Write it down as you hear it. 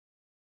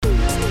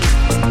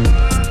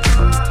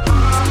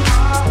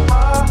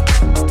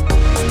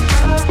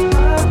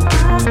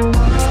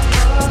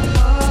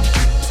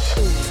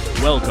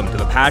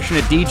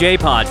Passionate DJ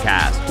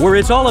Podcast, where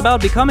it's all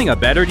about becoming a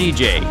better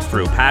DJ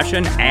through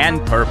passion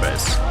and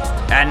purpose.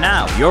 And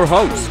now, your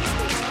host,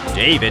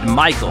 David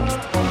Michael.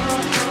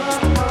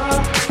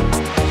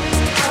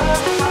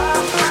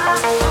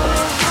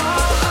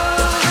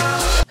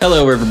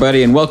 Hello,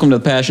 everybody, and welcome to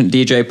the Passionate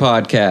DJ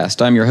Podcast.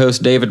 I'm your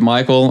host, David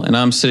Michael, and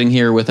I'm sitting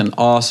here with an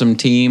awesome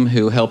team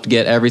who helped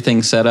get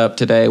everything set up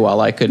today while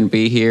I couldn't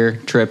be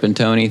here. Trip and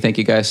Tony, thank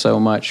you guys so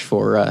much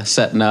for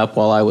setting up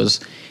while I was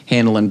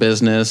handling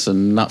business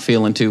and not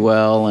feeling too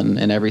well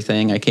and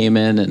everything. I came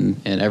in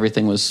and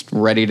everything was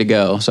ready to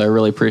go, so I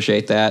really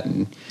appreciate that,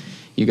 and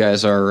you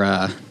guys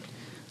are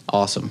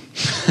awesome.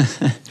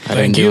 I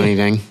didn't do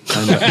anything.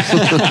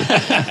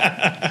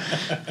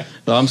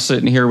 So I'm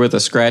sitting here with a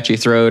scratchy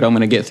throat. I'm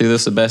going to get through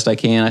this the best I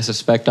can. I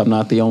suspect I'm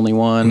not the only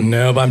one.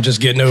 No, but I'm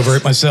just getting over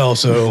it myself.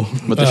 So,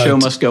 but the show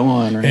must go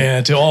on, right?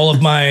 And to all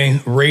of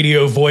my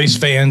radio voice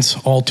fans,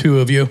 all two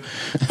of you.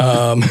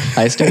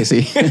 Hi,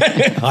 Stacy.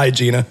 Hi,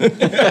 Gina.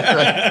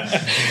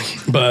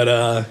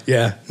 But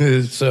yeah,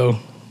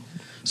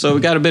 So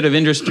we got a bit of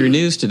industry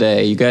news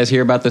today. You guys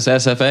hear about this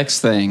SFX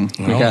thing?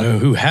 I don't know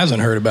who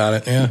hasn't heard about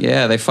it.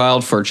 Yeah, they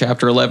filed for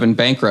Chapter 11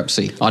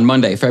 bankruptcy. On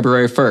Monday,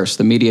 February 1st,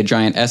 the media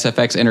giant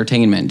SFX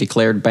Entertainment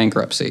declared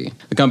bankruptcy.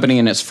 The company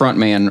and its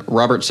frontman,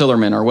 Robert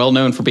Sillerman, are well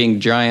known for being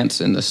giants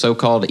in the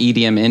so-called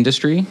EDM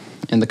industry,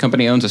 and the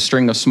company owns a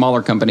string of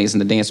smaller companies in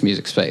the dance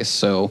music space.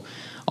 So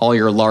all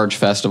your large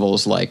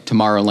festivals like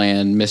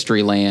Tomorrowland,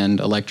 Mysteryland,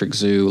 Electric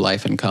Zoo,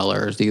 Life in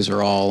Color, these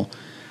are all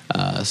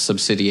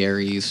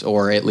subsidiaries,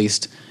 or at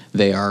least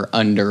they are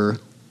under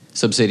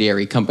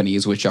subsidiary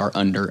companies which are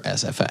under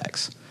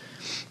SFX.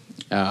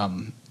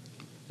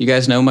 You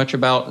guys know much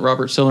about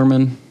Robert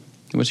Sillerman?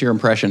 What's your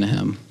impression of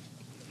him?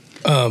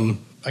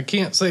 I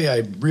can't say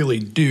I really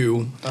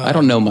do. I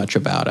don't know much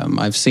about him.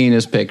 I've seen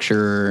his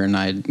picture, and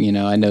I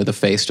know the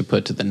face to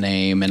put to the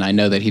name, and I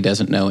know that he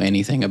doesn't know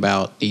anything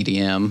about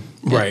EDM.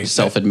 Right,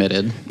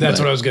 self-admitted. That's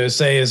what I was going to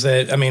say. Is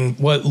that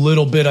what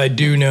little bit I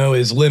do know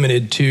is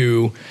limited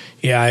to.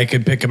 Yeah, I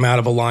could pick him out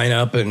of a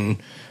lineup, and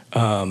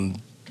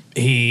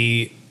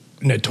he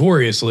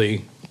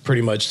notoriously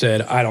pretty much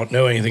said, "I don't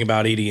know anything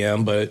about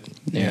EDM, but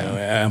you know,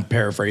 I'm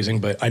paraphrasing,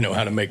 but I know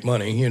how to make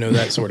money."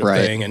 That sort of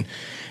right. thing, and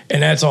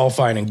that's all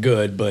fine and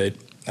good. But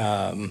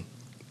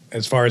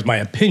as far as my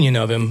opinion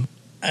of him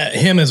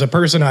as a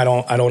person, I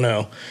don't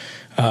know.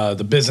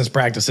 The business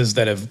practices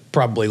that have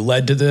probably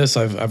led to this,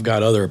 I've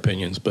got other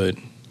opinions, but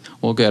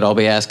well, good. I'll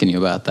be asking you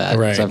about that.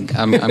 Right.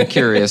 I'm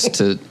curious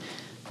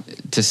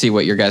to see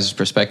what your guys'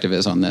 perspective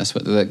is on this.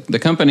 But the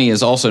company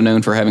is also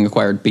known for having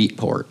acquired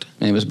Beatport.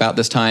 And it was about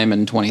this time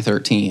in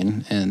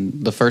 2013.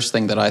 And the first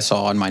thing that I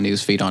saw on my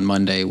news feed on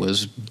Monday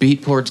was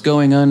Beatport's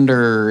going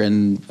under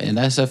and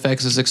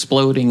SFX is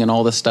exploding and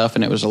all this stuff.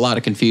 And it was a lot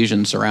of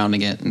confusion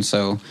surrounding it. And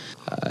so,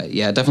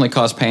 it definitely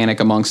caused panic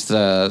amongst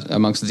the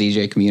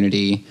DJ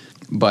community.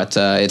 But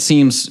it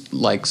seems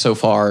like so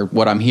far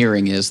what I'm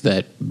hearing is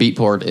that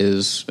Beatport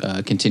is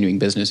continuing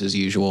business as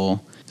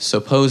usual.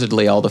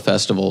 Supposedly all the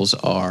festivals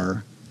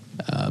are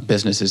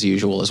business as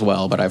usual as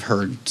well, but I've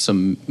heard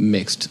some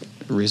mixed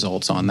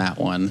results on that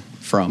one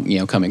from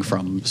coming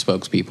from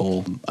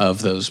spokespeople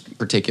of those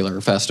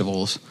particular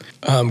festivals.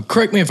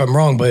 Correct me if I'm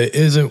wrong, but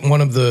isn't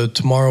one of the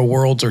Tomorrow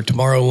Worlds or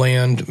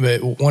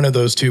Tomorrowland, one of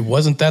those two,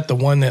 wasn't that the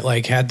one that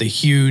had the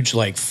huge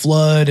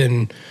flood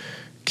and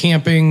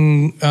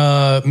camping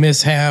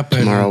mishap?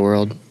 Tomorrow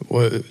World.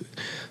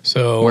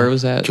 So where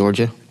was that?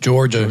 Georgia,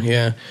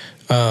 yeah.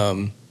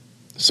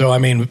 So,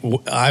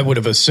 I would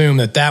have assumed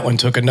that one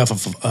took enough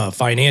of a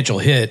financial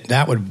hit.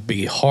 That would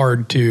be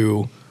hard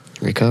to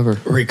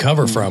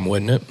recover from,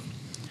 wouldn't it?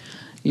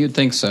 You'd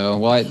think so.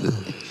 Well,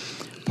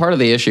 part of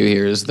the issue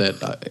here is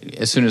that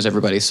as soon as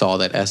everybody saw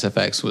that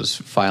SFX was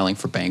filing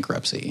for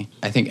bankruptcy,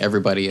 I think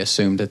everybody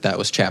assumed that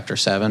was Chapter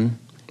 7.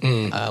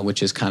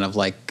 Which is kind of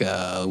like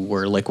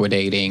we're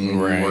liquidating,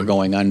 right. We're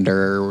going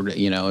under,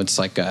 it's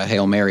like a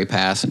Hail Mary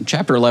pass. And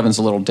Chapter 11 is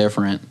a little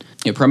different.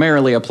 It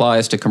primarily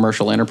applies to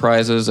commercial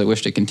enterprises that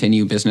wish to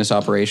continue business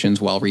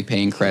operations while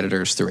repaying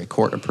creditors through a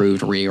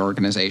court-approved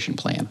reorganization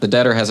plan. The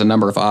debtor has a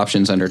number of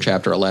options under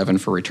Chapter 11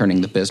 for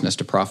returning the business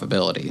to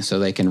profitability. So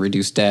they can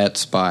reduce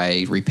debts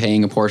by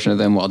repaying a portion of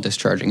them while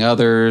discharging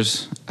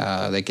others.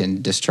 They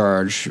can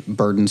discharge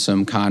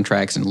burdensome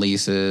contracts and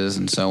leases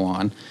and so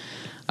on.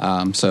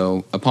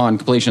 So upon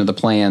completion of the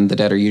plan, the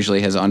debtor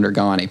usually has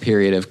undergone a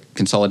period of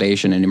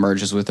consolidation and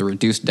emerges with a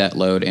reduced debt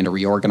load and a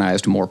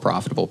reorganized, more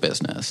profitable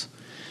business.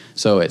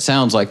 So it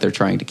sounds like they're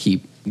trying to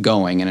keep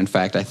going. And in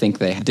fact, I think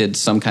they did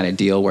some kind of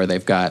deal where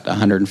they've got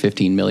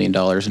 $115 million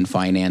in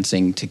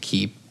financing to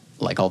keep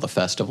all the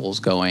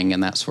festivals going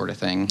and that sort of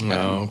thing.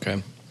 Oh,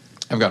 okay.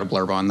 I've got a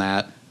blurb on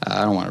that.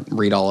 I don't want to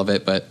read all of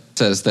it, but it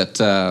says that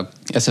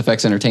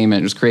SFX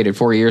Entertainment was created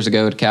 4 years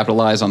ago to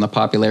capitalize on the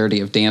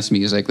popularity of dance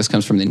music. This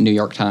comes from the New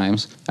York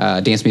Times.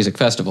 Dance music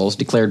festivals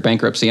declared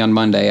bankruptcy on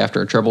Monday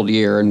after a troubled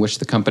year in which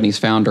the company's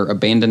founder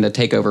abandoned a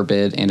takeover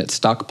bid and its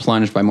stock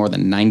plunged by more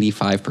than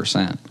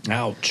 95%.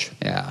 Ouch.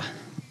 Yeah.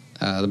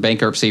 The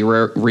bankruptcy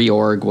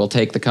reorg will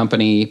take the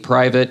company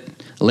private,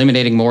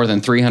 eliminating more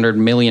than $300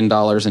 million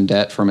in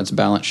debt from its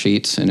balance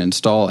sheets and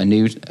install a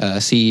new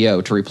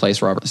CEO to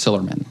replace Robert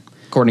Sillerman.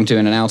 According to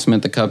an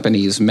announcement, the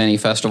company's many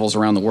festivals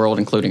around the world,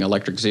 including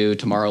Electric Zoo,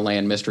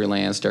 Tomorrowland,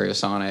 Mysteryland,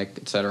 Stereosonic,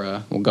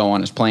 etc., will go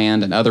on as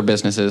planned, and other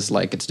businesses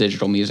like its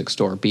digital music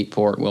store,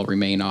 Beatport, will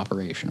remain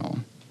operational.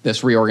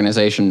 This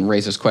reorganization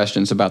raises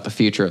questions about the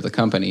future of the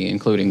company,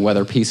 including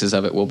whether pieces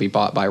of it will be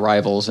bought by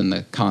rivals in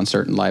the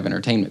concert and live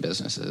entertainment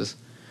businesses.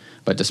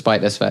 But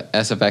despite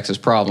SFX's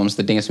problems,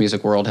 the dance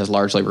music world has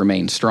largely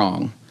remained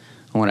strong.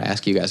 I want to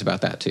ask you guys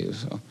about that too.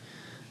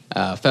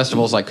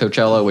 Festivals like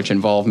Coachella, which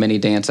involve many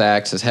dance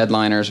acts as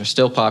headliners, are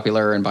still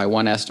popular, and by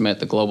one estimate,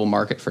 the global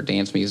market for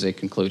dance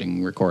music,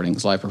 including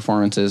recordings, live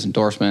performances,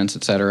 endorsements,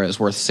 etc., is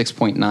worth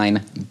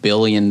 $6.9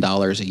 billion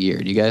a year.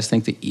 Do you guys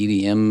think the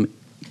EDM,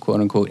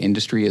 quote-unquote,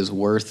 industry is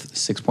worth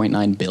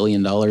 $6.9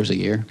 billion a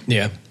year?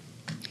 Yeah.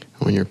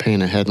 When you're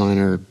paying a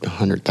headliner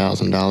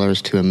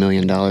 $100,000 to $1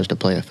 million to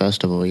play a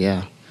festival,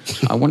 yeah.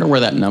 I wonder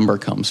where that number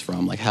comes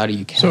from. Like, how do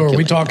you calculate So are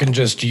we talking that?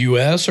 just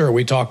U.S. or are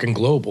we talking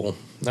global?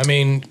 I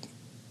mean,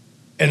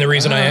 and the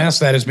reason I ask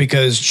that is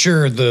because,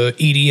 sure, the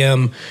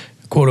EDM,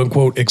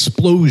 quote-unquote,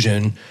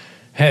 explosion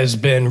has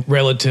been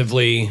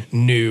relatively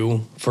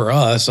new for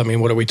us. I mean,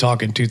 what are we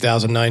talking,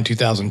 2009,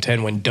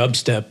 2010, when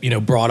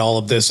dubstep, brought all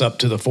of this up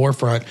to the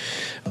forefront.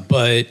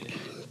 But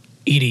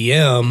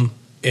EDM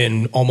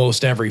in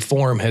almost every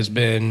form has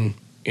been,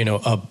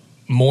 a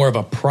more of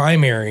a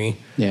primary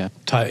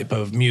type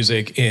of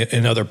music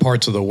in other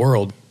parts of the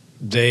world.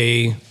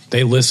 They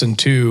listen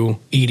to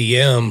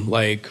EDM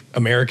like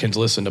Americans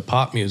listen to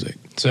pop music.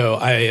 So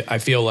I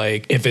feel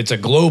like if it's a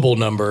global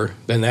number,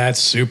 then that's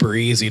super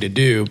easy to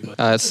do.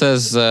 It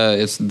says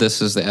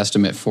this is the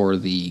estimate for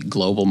the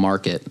global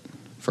market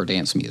for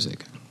dance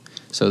music.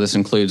 So this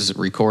includes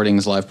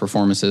recordings, live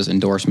performances,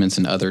 endorsements,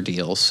 and other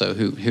deals. So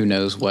who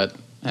knows what?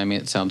 I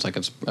mean, it sounds like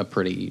it's a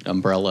pretty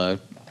umbrella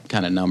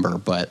kind of number,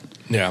 but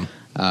yeah,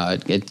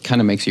 it kind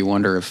of makes you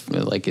wonder if,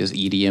 like, is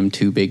EDM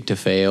too big to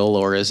fail,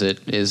 or is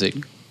it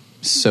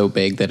so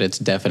big that it's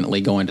definitely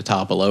going to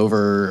topple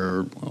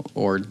over,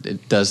 or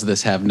does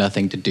this have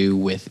nothing to do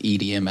with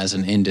EDM as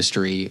an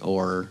industry,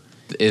 or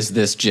is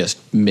this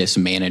just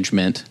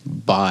mismanagement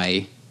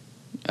by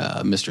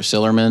Mr.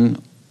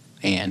 Sillerman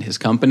and his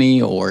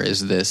company, or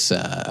is this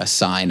a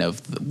sign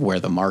of where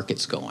the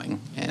market's going?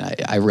 And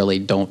I really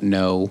don't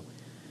know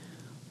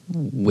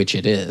which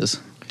it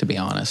is, to be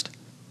honest.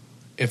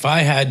 If I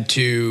had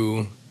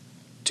to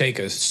take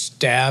a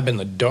stab in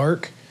the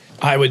dark,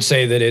 I would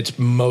say that it's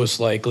most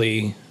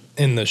likely,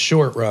 in the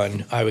short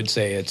run, I would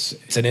say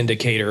it's an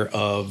indicator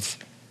of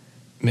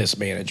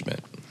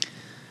mismanagement.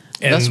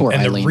 And that's where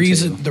I lean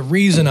to. The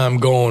reason I'm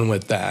going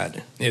with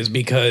that is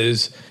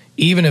because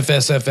even if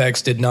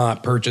SFX did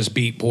not purchase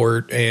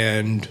Beatport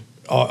and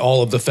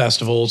all of the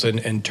festivals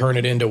and turn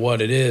it into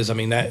what it is, I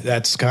mean,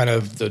 that's kind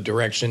of the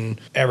direction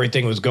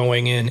everything was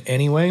going in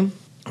anyway.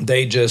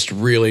 They just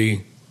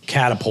really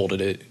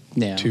catapulted it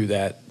to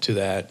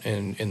that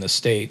in the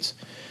States.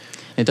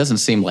 It doesn't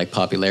seem like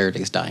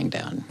popularity is dying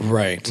down.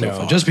 Right. So no,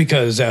 far. just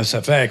because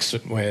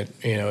SFX went,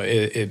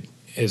 it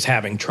is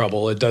having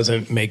trouble, it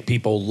doesn't make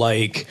people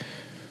like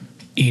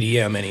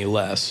EDM any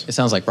less. It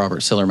sounds like Robert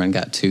Sillerman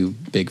got too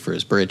big for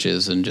his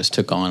britches and just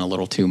took on a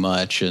little too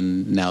much,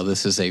 and now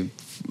this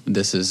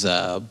is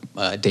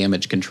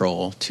damage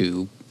control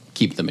to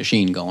keep the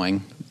machine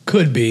going.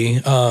 Could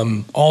be.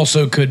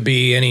 Also could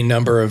be any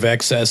number of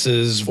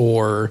excesses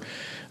or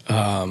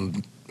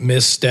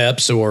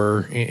missteps,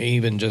 or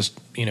even just,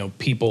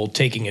 people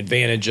taking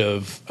advantage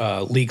of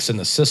leaks in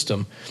the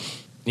system.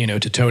 To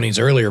Tony's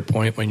earlier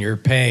point, when you're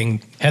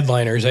paying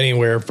headliners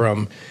anywhere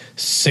from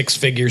 6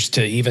 figures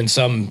to even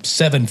some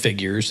 7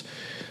 figures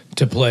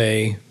to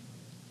play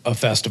a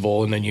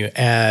festival, and then you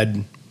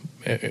add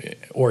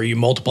or you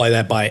multiply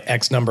that by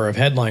X number of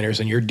headliners,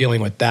 and you're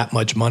dealing with that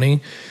much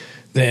money,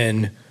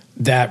 then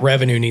that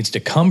revenue needs to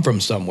come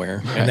from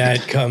somewhere. Right. And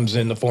that comes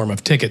in the form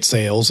of ticket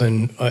sales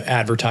and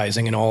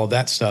advertising and all of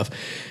that stuff.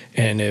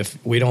 And if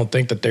we don't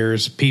think that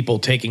there's people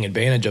taking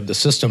advantage of the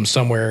system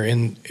somewhere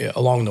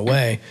along the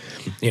way,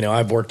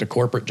 I've worked a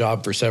corporate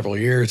job for several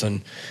years,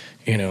 and,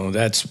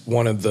 that's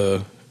one of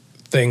the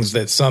things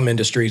that some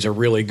industries are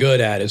really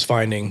good at, is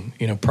finding,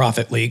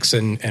 profit leaks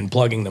and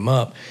plugging them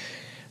up.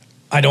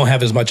 I don't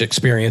have as much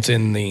experience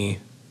in the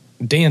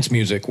dance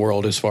music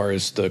world as far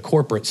as the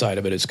corporate side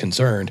of it is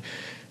concerned,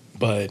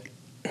 but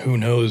who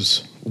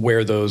knows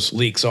where those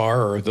leaks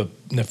are, or the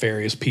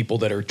nefarious people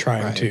that are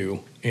trying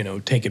to,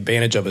 take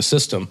advantage of a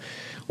system.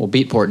 Well,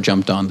 Beatport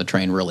jumped on the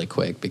train really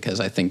quick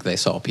because I think they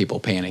saw people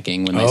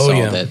panicking when they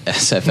saw that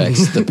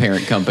SFX, the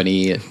parent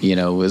company,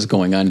 was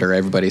going under.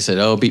 Everybody said,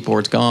 "Oh,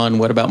 Beatport's gone.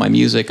 What about my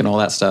music?" and all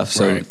that stuff.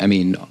 So, right. I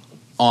mean,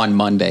 on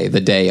Monday,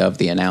 the day of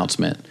the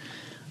announcement,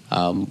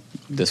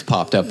 this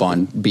popped up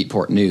on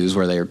Beatport News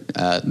where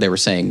they were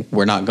saying,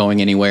 "We're not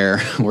going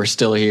anywhere. We're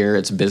still here.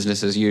 It's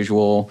business as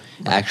usual.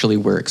 Actually,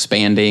 we're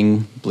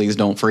expanding. Please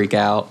don't freak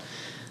out."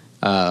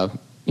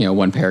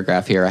 one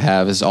paragraph here I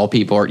have is all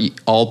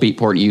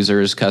Beatport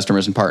users,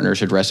 customers, and partners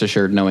should rest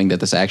assured knowing that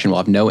this action will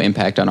have no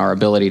impact on our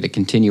ability to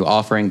continue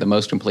offering the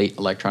most complete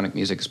electronic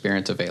music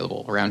experience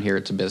available. Around here,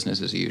 it's a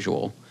business as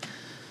usual.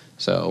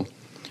 So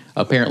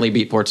apparently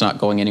Beatport's not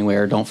going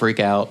anywhere. Don't freak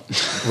out.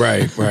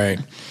 Right.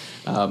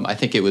 I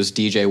think it was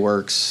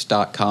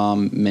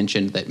DJWorks.com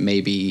mentioned that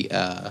maybe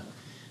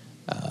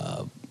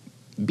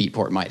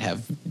Beatport might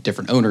have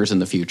different owners in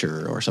the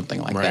future or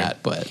something like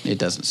that, but it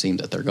doesn't seem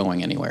that they're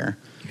going anywhere.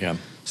 Yeah.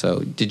 So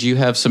did you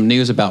have some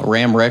news about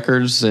Ram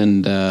Records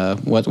and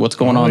what's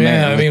going on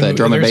there with the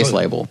drum and bass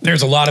label?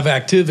 There's a lot of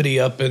activity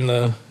up in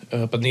the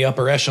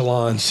upper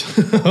echelons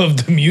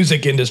of the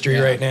music industry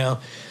right now.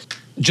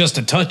 Just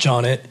to touch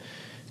on it,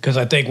 because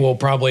I think we'll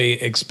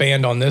probably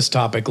expand on this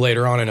topic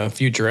later on in a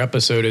future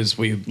episode as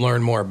we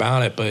learn more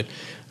about it, but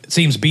it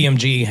seems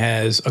BMG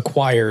has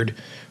acquired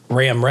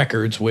Ram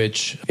Records,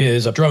 which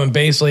is a drum and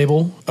bass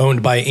label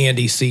owned by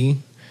Andy C.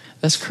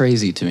 That's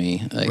crazy to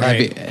me. Like,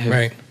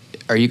 right.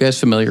 Are you guys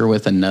familiar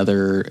with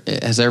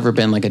has there ever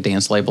been like a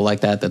dance label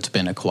like that that's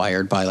been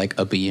acquired by like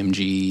a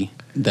BMG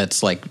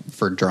that's like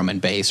for drum and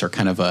bass or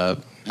kind of I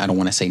don't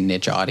want to say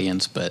niche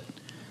audience, but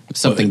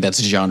something that's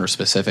genre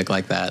specific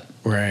like that?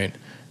 Right.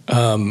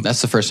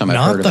 That's the first time I've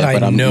heard of it,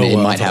 but it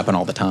might happen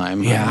all the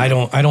time. Yeah, I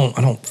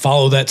don't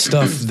follow that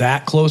stuff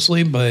that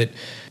closely, but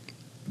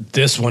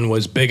this one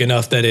was big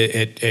enough that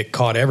it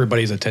caught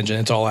everybody's attention.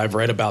 It's all I've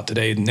read about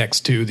today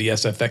next to the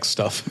SFX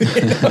stuff.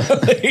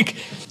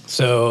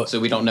 So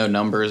we don't know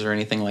numbers or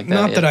anything like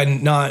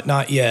that.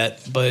 Not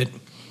yet, but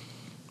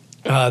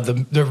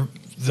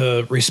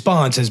the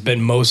response has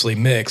been mostly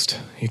mixed.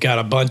 You got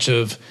a bunch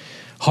of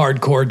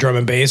hardcore drum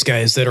and bass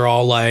guys that are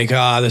all like,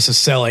 this is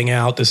selling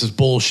out, this is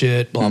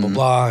bullshit, blah blah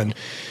blah, and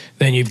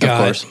then you've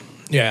got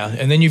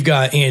and then you've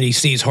got Andy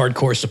C's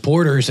hardcore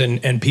supporters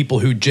and people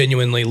who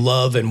genuinely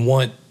love and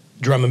want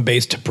drum and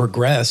bass to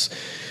progress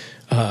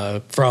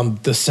from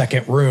the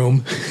second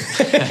room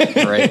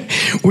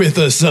with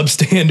a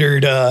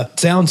substandard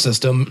sound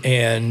system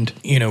and,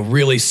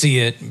 really see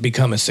it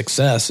become a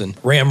success. And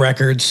Ram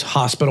Records,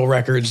 Hospital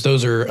Records,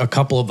 those are a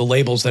couple of the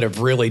labels that have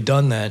really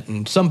done that.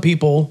 And some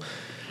people,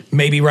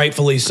 maybe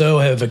rightfully so,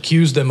 have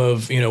accused them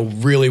of,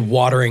 really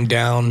watering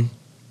down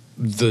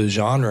the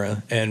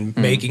genre and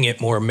making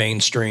it more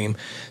mainstream.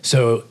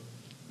 So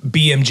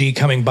BMG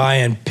coming by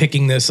and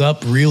picking this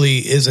up really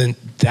isn't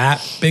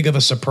that big of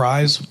a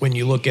surprise when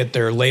you look at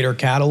their later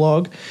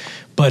catalog.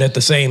 But at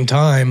the same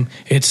time,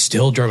 it's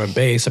still drum and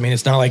bass. I mean,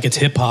 it's not like it's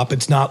hip hop.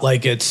 It's not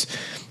like it's,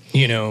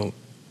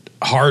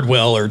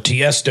 Hardwell or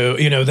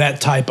Tiesto,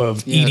 that type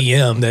of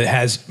EDM that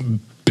has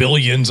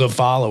billions of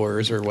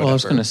followers or whatever. Well, I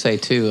was going to say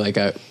too, like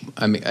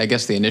I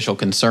guess the initial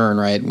concern,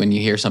 right, when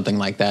you hear something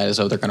like that is,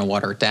 they're going to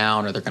water it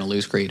down or they're going to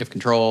lose creative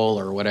control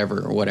or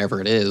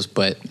whatever it is.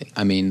 But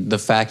I mean, the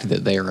fact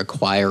that they are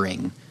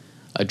acquiring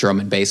a drum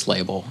and bass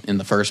label in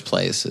the first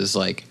place is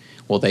like,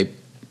 well,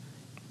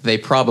 they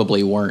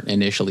probably weren't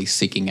initially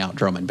seeking out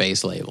drum and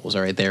bass labels,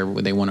 right? They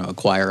want to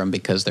acquire them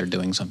because they're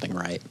doing something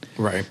right.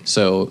 Right.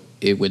 So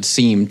it would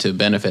seem to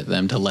benefit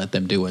them to let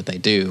them do what they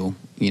do,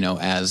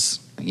 as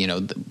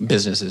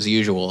business as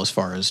usual as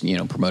far as,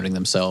 promoting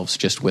themselves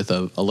just with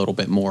a little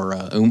bit more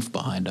oomph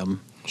behind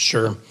them.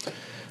 Sure.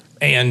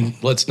 And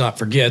let's not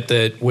forget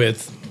that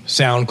with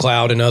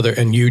SoundCloud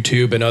and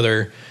YouTube and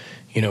other,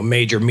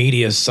 major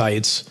media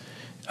sites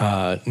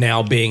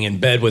now being in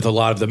bed with a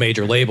lot of the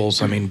major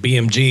labels, I mean,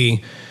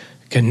 BMG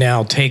can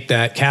now take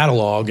that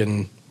catalog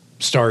and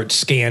start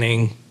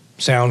scanning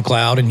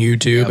SoundCloud and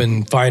YouTube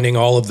and finding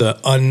all of the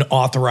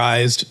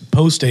unauthorized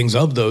postings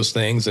of those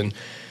things and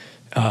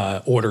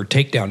order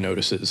takedown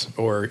notices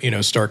or,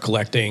 start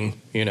collecting,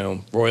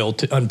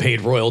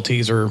 unpaid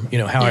royalties or,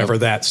 however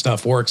that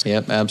stuff works.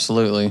 Yep,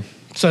 absolutely.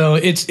 So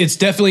it's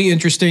definitely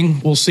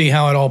interesting. We'll see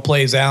how it all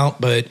plays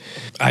out, but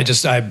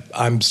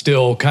I'm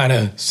still kind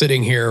of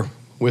sitting here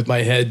with my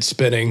head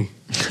spinning.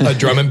 A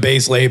drum and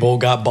bass label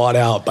got bought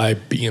out by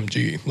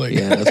BMG.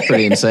 Yeah, that's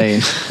pretty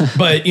insane.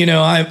 But,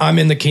 I'm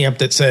in the camp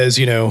that says,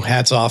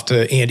 hats off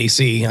to Andy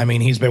C. I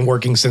mean, he's been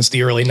working since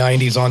the early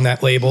 90s on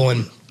that label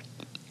and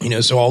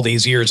so all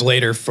these years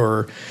later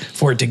for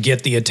it to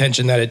get the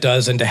attention that it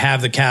does and to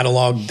have the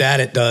catalog that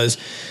it does,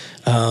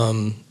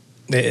 to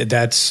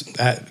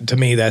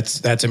me,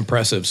 that's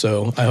impressive.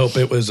 So I hope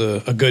it was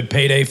a good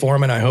payday for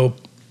him. And I hope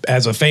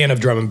as a fan of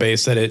drum and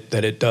bass that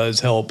it does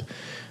help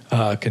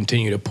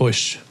continue to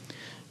push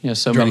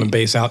drum and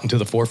bass out into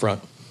the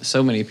forefront.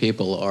 So many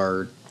people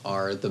are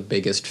the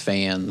biggest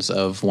fans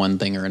of one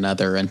thing or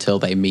another until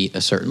they meet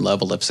a certain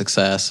level of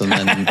success, and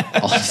then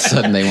all of a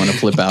sudden they want to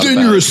flip out. Then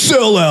you're a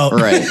sellout,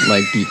 right?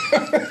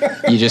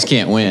 Like you just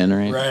can't win,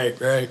 right?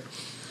 Right.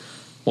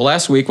 Well,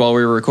 last week while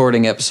we were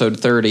recording episode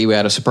 30, we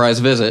had a surprise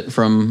visit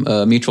from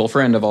a mutual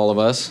friend of all of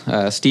us,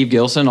 Steve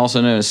Gilson,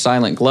 also known as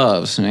Silent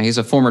Gloves. Now, he's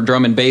a former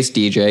drum and bass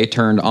DJ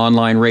turned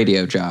online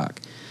radio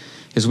jock.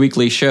 His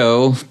weekly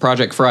show,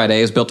 Project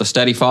Friday, has built a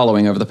steady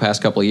following over the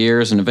past couple of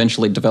years and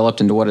eventually developed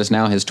into what is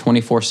now his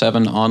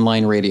 24/7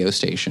 online radio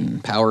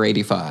station, Power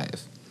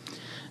 85.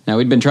 Now,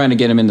 we'd been trying to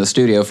get him in the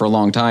studio for a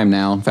long time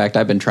now. In fact,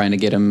 I've been trying to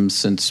get him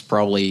since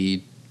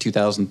probably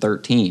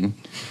 2013.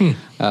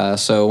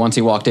 So once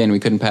he walked in, we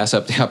couldn't pass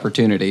up the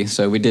opportunity.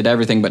 So we did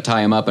everything but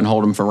tie him up and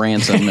hold him for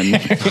ransom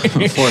and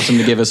force him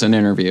to give us an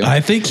interview.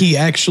 I think he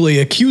actually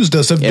accused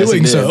us of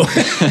doing so.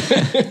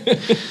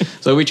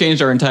 So we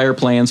changed our entire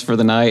plans for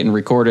the night and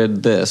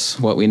recorded this.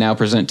 What we now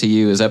present to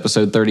you is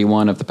episode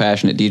 31 of the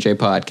Passionate DJ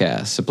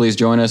podcast. So please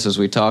join us as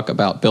we talk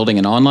about building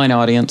an online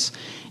audience,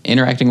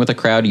 interacting with a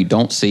crowd you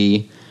don't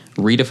see,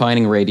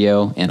 redefining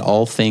radio, and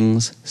all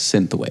things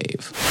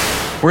synthwave.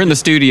 We're in the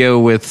studio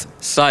with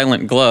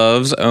Silent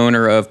Gloves,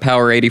 owner of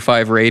Power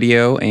 85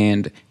 Radio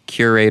and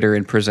curator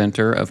and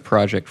presenter of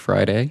Project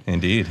Friday.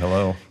 Indeed.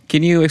 Hello.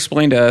 Can you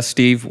explain to us,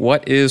 Steve,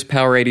 what is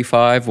Power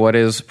 85, what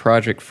is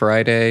Project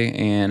Friday,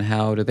 and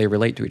how do they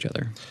relate to each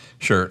other?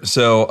 Sure.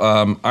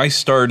 So I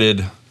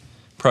started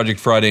Project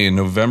Friday in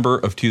November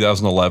of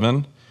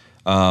 2011.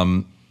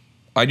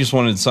 I just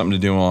wanted something to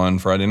do on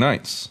Friday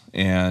nights.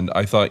 And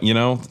I thought,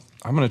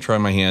 I'm going to try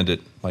my hand at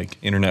like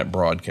internet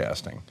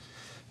broadcasting.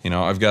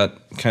 I've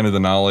got kind of the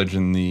knowledge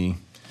and the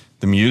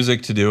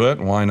music to do it.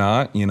 Why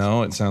not?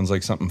 It sounds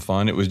like something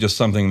fun. It was just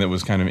something that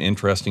was kind of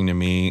interesting to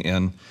me.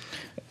 And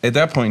at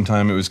that point in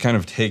time, it was kind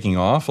of taking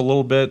off a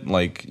little bit.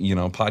 Like,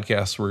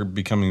 podcasts were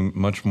becoming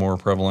much more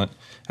prevalent.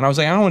 And I was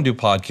like, I don't want to do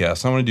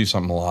podcasts. I want to do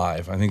something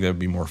live. I think that would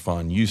be more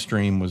fun.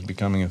 Ustream was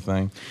becoming a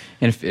thing.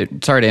 And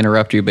sorry to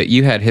interrupt you, but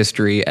you had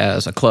history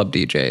as a club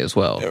DJ as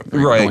well.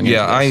 Right,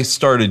 yeah. I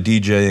started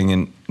DJing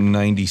in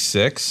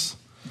 96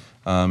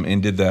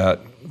 and did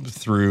that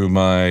through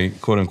my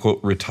quote-unquote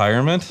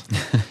retirement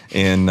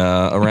in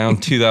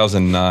around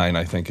 2009,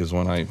 I think, is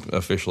when I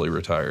officially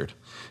retired.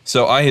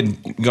 So I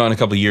had gone a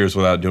couple of years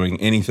without doing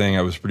anything.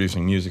 I was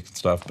producing music and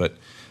stuff, but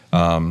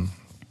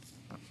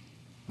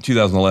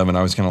 2011,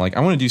 I was kind of like, I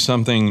want to do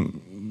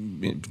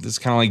something that's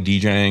kind of like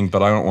DJing,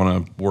 but I don't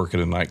want to work at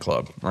a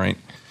nightclub, right?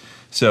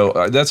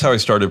 So that's how I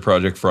started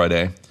Project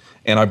Friday.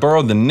 And I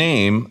borrowed the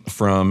name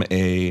from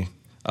a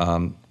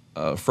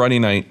Friday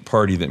night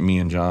party that me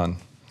and John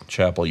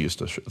Chappell used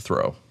to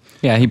throw.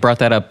 Yeah, he brought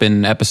that up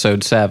in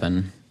episode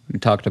 7. We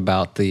talked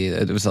about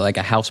it was like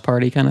a house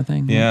party kind of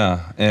thing.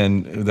 Yeah,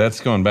 and that's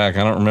going back.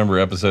 I don't remember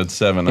episode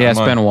 7. Yeah, it's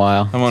been a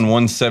while. I'm on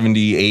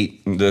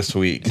 178 this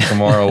week.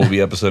 Tomorrow will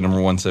be episode number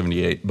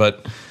 178.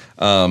 But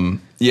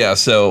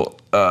so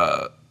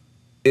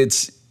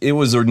it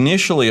was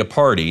initially a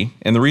party,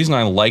 and the reason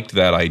I liked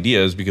that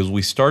idea is because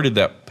we started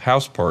that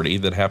house party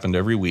that happened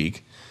every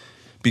week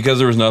because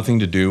there was nothing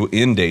to do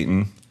in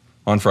Dayton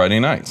on Friday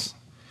nights.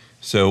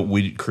 So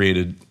we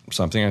created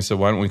something. I said,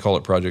 why don't we call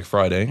it Project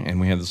Friday?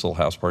 And we had this little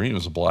house party. It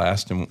was a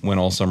blast and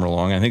went all summer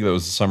long. I think that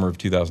was the summer of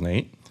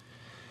 2008.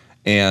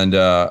 And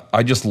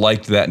I just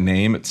liked that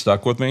name. It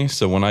stuck with me.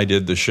 So when I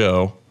did the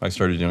show, I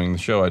started doing the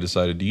show, I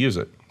decided to use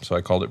it. So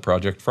I called it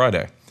Project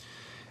Friday.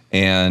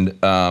 And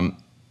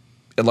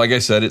like I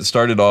said, it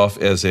started off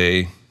as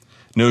a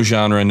no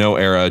genre, no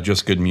era,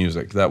 just good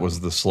music. That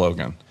was the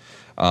slogan.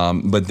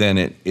 But then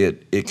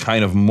it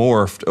kind of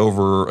morphed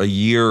over a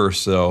year or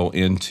so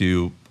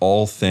into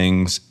all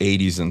things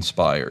 80s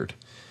inspired.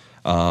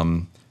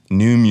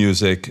 New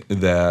music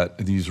that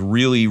these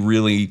really,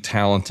 really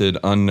talented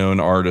unknown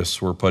artists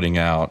were putting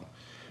out,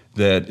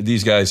 that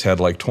these guys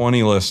had like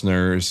 20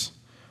 listeners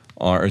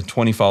or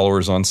 20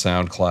 followers on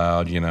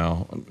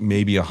SoundCloud,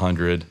 maybe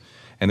 100.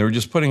 And they were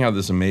just putting out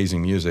this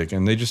amazing music.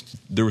 And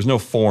there was no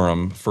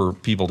forum for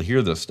people to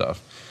hear this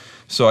stuff.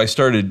 So I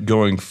started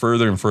going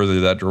further and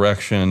further that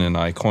direction, and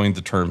I coined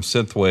the term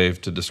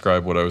synthwave to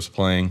describe what I was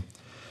playing.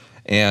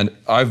 And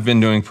I've been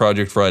doing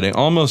Project Friday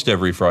almost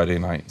every Friday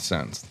night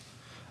since.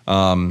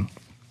 I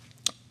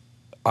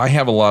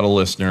have a lot of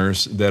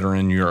listeners that are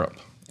in Europe,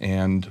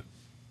 and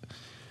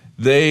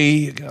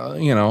they,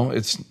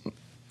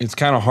 it's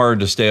kind of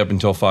hard to stay up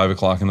until 5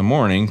 o'clock in the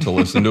morning to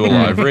listen to a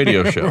live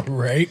radio show.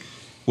 Right.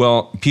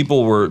 Well,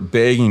 people were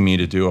begging me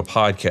to do a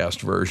podcast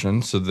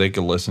version so they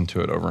could listen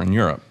to it over in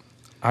Europe.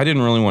 I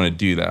didn't really want to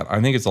do that. I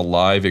think it's a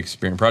live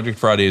experience. Project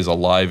Friday is a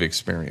live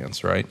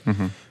experience, right?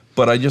 Mm-hmm.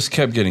 But I just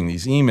kept getting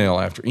these email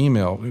after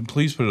email.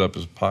 Please put it up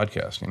as a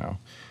podcast,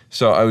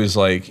 So I was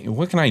like,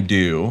 what can I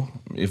do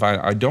if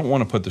I don't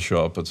want to put the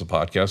show up as a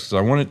podcast because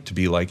I want it to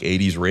be like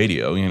 80s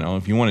radio.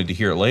 If you wanted to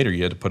hear it later,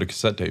 you had to put a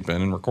cassette tape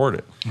in and record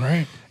it.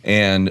 Right.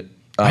 And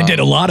I did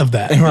a lot of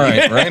that.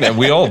 Right. And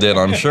we all did,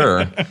 I'm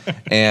sure.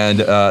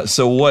 And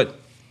so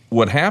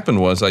what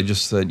happened was I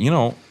just said,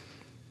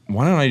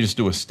 why don't I just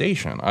do a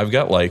station? I've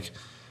got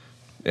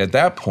at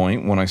that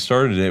point, when I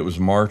started it was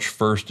March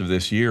 1st of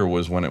this year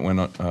was when it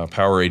went,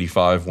 Power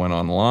 85 went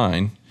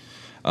online.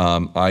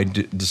 I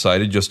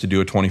decided just to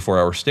do a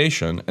 24-hour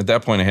station. At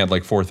that point, I had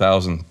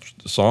 4,000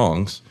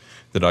 songs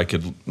that I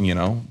could,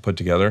 put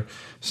together.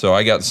 So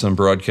I got some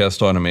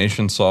broadcast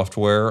automation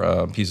software,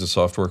 a piece of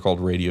software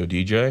called Radio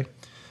DJ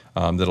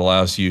that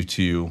allows you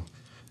to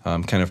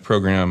kind of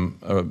program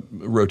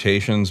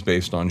rotations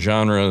based on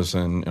genres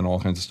and all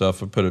kinds of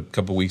stuff. I put a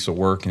couple weeks of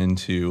work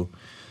into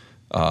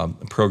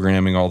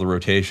programming all the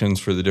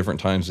rotations for the different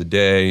times of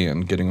day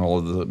and getting all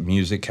of the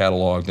music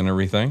cataloged and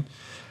everything.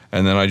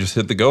 And then I just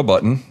hit the go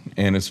button,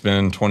 and it's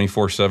been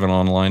 24/7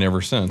 online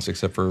ever since,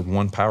 except for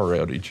one power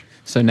outage.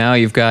 So now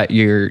you've got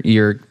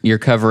you're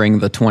covering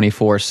the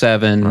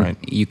 24/7. Right.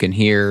 You can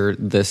hear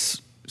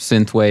this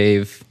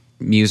synthwave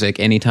music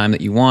anytime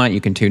that you want.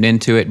 You can tune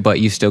into it, but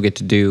you still get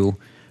to do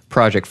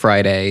Project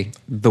Friday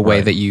the way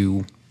Right. that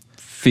you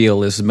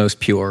feel is most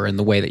pure and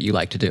the way that you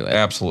like to do it.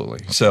 Absolutely.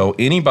 So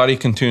anybody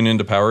can tune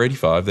into Power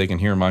 85. They can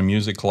hear my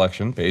music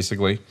collection,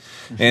 basically.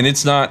 And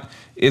it's not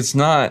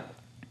like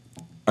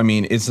a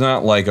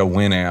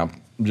Winamp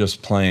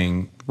just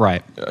playing.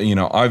 Right.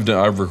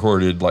 I've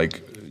recorded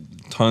like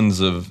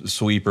tons of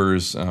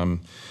sweepers.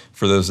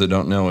 For those that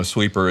don't know, a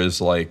sweeper is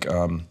like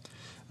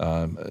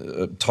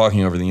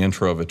talking over the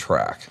intro of a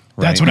track.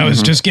 Right? That's what I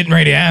was just getting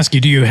ready to ask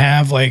you. Do you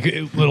have like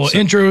little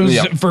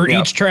intros for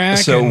each track?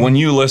 So when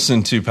you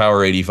listen to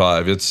Power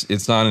 85,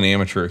 it's not an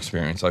amateur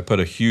experience. I put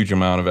a huge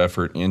amount of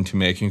effort into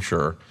making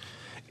sure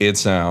it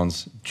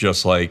sounds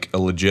just like a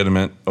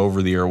legitimate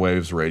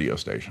over-the-airwaves radio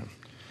station.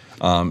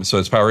 So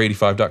it's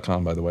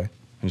power85.com, by the way.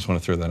 I just want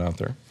to throw that out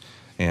there.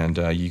 And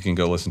you can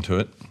go listen to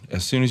it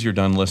as soon as you're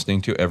done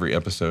listening to every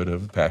episode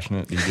of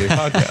Passionate DJ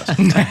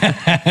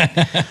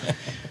Podcast.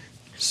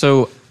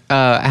 So,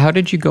 how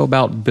did you go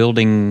about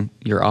building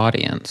your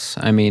audience?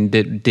 I mean,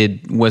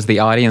 was the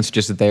audience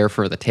just there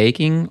for the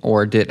taking,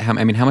 or how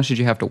much did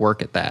you have to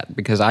work at that?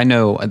 Because I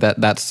know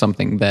that that's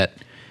something that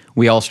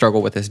we all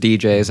struggle with as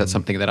DJs. That's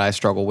something that I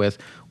struggle with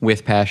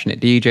Passionate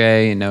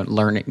DJ,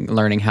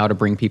 learning how to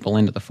bring people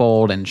into the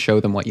fold and show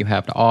them what you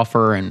have to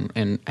offer.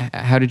 And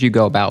how did you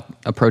go about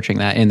approaching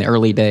that in the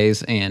early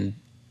days? And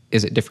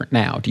is it different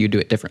now? Do you do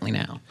it differently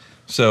now?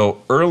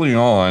 So early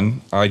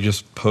on, I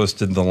just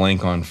posted the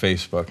link on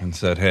Facebook and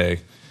said, hey,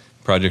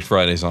 Project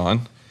Friday's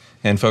on.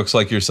 And folks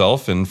like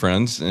yourself and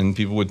friends and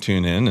people would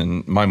tune in.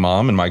 And my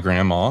mom and my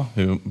grandma,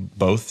 who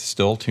both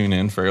still tune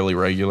in fairly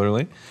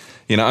regularly.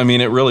 It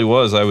really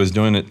was. I was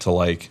doing it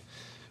to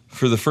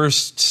for the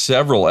first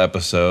several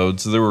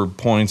episodes, there were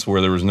points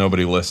where there was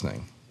nobody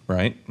listening,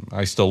 right?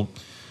 I still,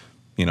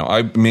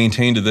 I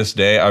maintain to this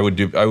day, I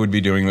would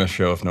be doing this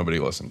show if nobody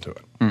listened to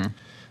it. Mm.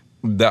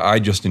 That I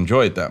just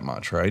enjoy it that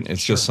much, right?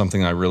 It's just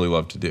something I really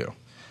love to do.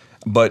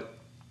 But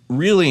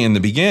really, in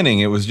the beginning,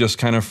 it was just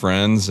kind of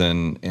friends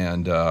and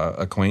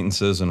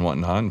acquaintances and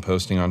whatnot, and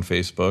posting on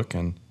Facebook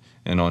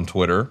and on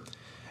Twitter.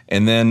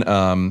 And then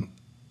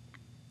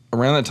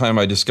around that time,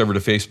 I discovered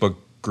a Facebook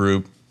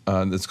group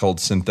that's called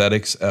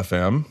Synthetics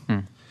FM,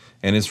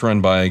 and it's run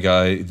by a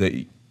guy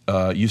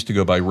that used to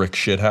go by Rick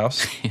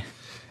Shithouse.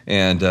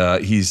 And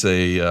he's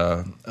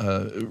a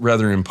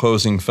rather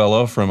imposing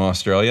fellow from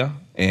Australia.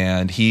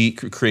 And he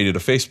created a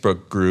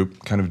Facebook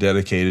group kind of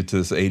dedicated to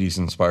this 80s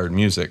inspired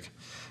music.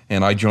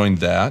 And I joined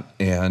that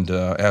and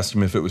asked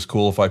him if it was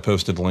cool if I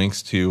posted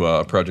links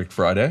to Project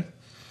Friday.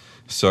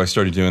 So I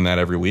started doing that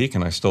every week,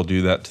 and I still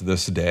do that to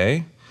this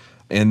day.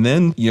 And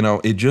then,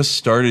 it just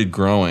started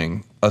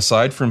growing.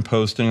 Aside from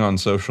posting on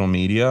social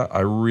media,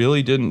 I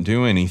really didn't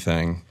do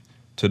anything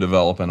to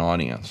develop an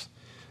audience.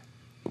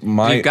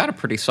 You've got a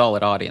pretty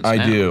solid audience now.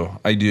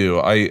 I do.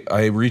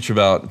 I reach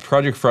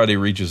Project Friday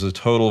reaches a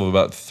total of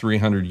about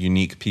 300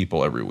 unique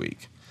people every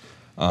week.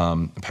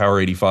 Power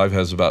 85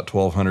 has about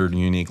 1,200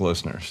 unique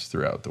listeners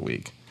throughout the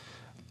week.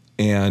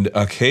 And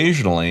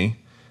occasionally,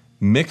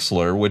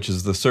 Mixlr, which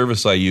is the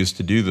service I use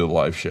to do the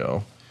live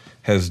show,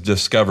 has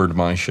discovered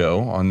my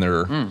show on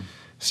their...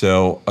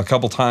 So a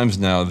couple times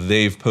now,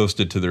 they've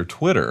posted to their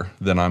Twitter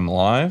that I'm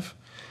live.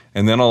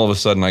 And then all of a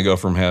sudden, I go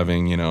from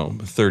having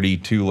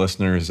 32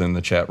 listeners in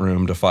the chat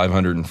room to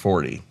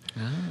 540,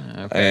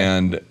 okay.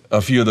 And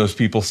a few of those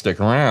people stick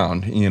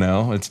around.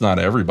 It's not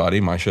everybody.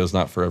 My show's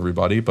not for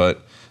everybody,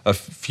 but a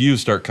few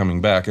start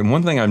coming back. And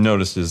one thing I've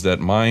noticed is that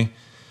my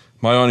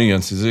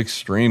audience is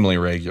extremely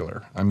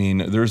regular. I mean,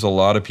 there's a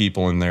lot of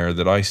people in there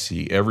that I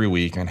see every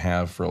week and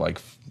have for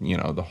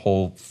the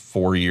whole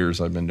 4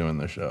 years I've been doing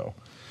the show.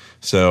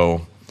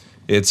 So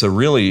it's a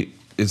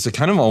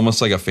kind of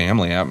almost like a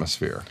family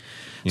atmosphere.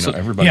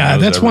 Everybody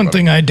knows that's everybody. one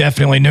thing I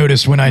definitely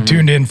noticed when I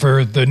tuned in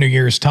for the New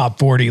Year's Top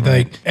 40.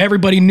 Like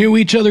everybody knew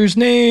each other's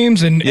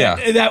names, and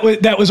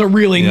that was a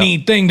really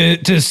neat thing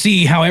to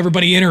see how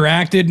everybody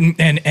interacted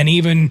and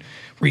even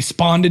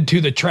responded to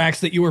the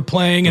tracks that you were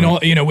playing, and all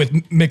with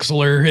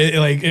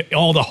Mixlr,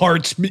 all the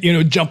hearts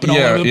jumping all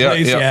over the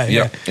place.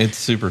 Yeah, it's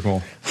super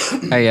cool.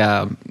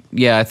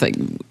 I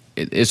think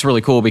it's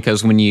really cool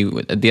because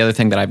the other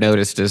thing that I've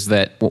noticed is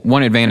that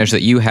one advantage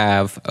that you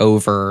have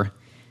over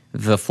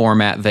the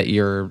format that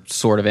you're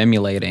sort of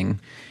emulating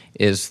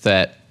is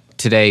that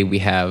today we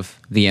have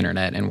the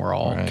internet and we're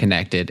all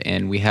connected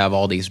and we have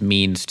all these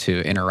means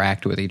to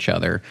interact with each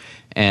other.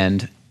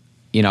 And,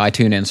 I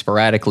tune in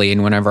sporadically,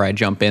 and whenever I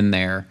jump in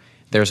there,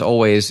 there's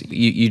always,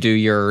 you do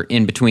your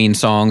in-between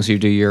songs, you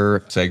do your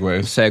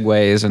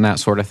segues and that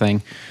sort of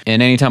thing.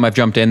 And anytime I've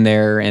jumped in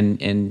there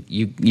and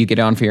you get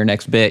on for your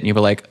next bit and you'll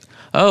be like,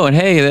 oh, and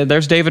hey,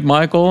 there's David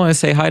Michael. And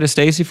say hi to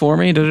Stacy for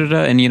me. And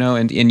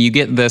and you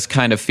get this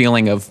kind of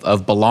feeling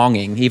of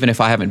belonging, even if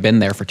I haven't been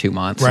there for 2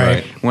 months.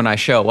 Right. When I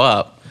show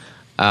up,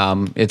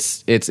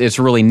 It's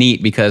really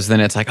neat because then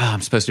it's like, oh,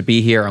 I'm supposed to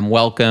be here, I'm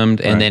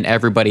welcomed, and then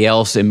everybody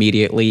else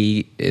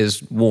immediately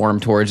is warm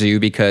towards you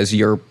because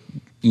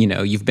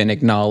you've been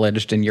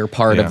acknowledged and you're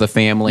part of the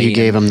family. You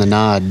gave them the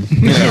nod.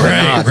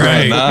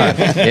 Right.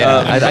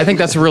 Yeah, I think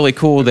that's really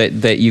cool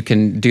that you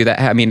can do that.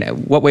 I mean,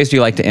 what ways do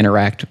you like to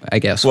interact, I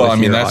guess, with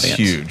your that's audience?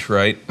 huge,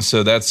 right?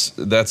 So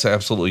that's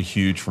absolutely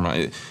huge for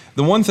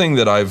the one thing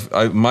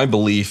that my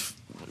belief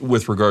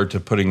with regard to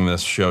putting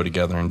this show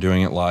together and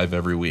doing it live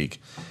every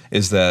week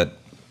is that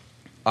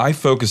I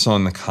focus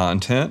on the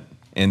content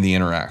and the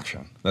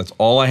interaction. That's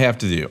all I have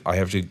to do. I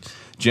have to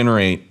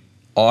generate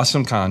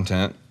awesome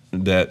content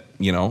that,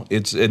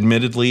 it's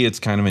admittedly, it's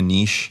kind of a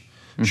niche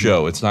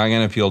show. It's not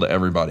going to appeal to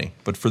everybody.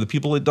 But for the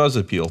people it does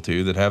appeal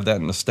to that have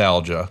that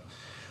nostalgia,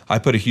 I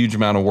put a huge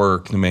amount of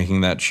work into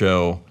making that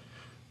show,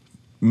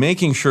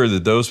 making sure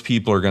that those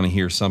people are going to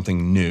hear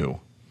something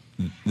new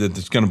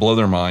that's going to blow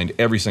their mind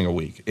every single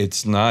week.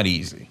 It's not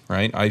easy,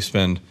 right? I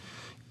spend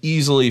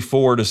easily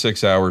 4 to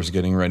 6 hours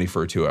getting ready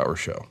for a 2-hour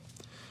show.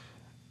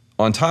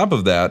 On top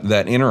of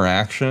that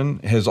interaction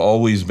has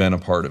always been a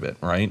part of it,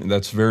 right? And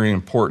that's very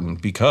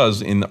important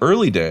because in the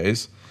early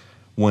days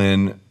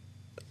when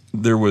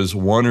there was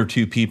 1 or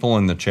 2 people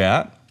in the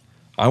chat,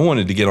 I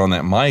wanted to get on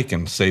that mic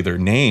and say their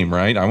name,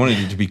 right? I wanted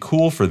it to be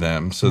cool for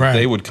them so that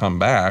they would come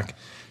back.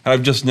 And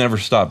I've just never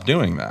stopped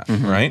doing that,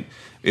 right?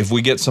 If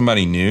we get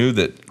somebody new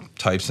that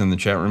types in the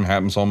chat room,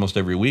 happens almost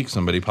every week,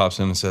 somebody pops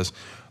in and says,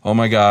 oh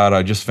my God,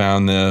 I just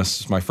found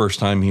this. It's my first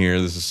time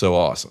here. This is so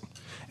awesome.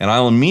 And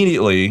I'll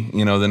immediately,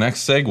 the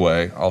next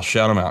segue, I'll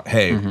shout them out.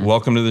 Hey,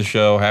 welcome to the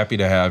show. Happy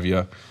to have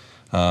you.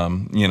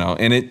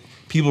 And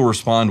people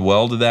respond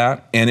well to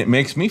that, and it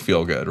makes me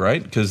feel good,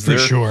 right? Because they're,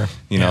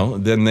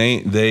 then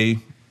they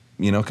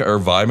are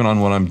vibing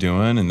on what I'm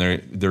doing, and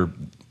they're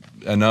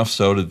enough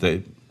so that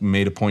they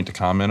made a point to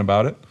comment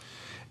about it.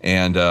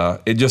 And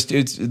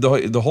it's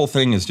the whole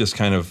thing is just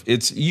kind of,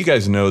 you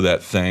guys know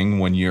that thing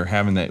when you're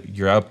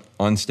you're up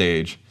on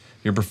stage,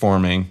 you're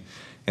performing,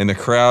 and the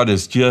crowd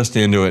is just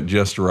into it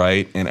just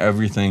right, and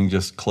everything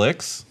just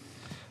clicks.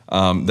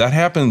 That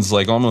happens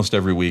like almost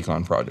every week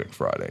on Project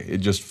Friday. It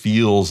just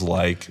feels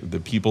like the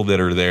people that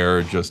are there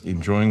are just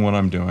enjoying what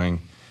I'm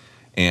doing.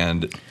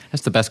 And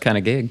that's the best kind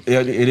of gig.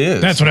 It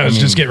is. That's what I was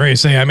just getting ready to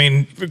say. I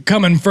mean,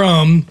 coming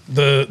from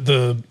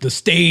the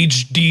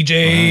stage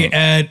DJ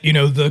at,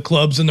 the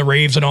clubs and the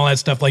raves and all that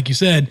stuff, like you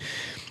said,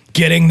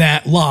 getting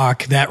that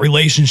lock, that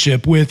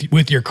relationship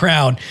with your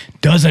crowd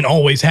doesn't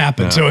always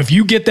happen. No. So if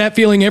you get that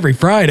feeling every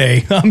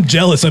Friday, I'm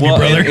jealous of you,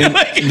 brother. And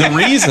the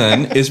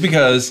reason is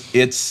because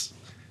it's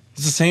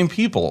the same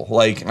people.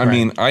 I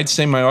mean, I'd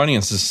say my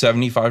audience is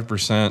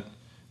 75%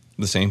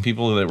 the same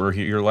people that were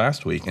here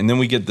last week. And then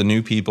we get the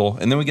new people,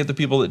 and then we get the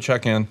people that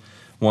check in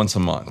once a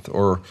month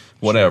or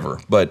whatever.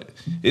 Sure. But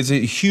it's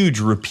a huge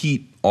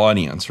repeat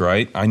audience,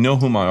 right? I know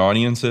who my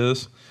audience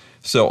is.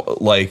 So,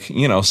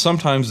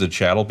 sometimes the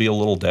chat will be a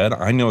little dead.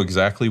 I know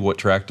exactly what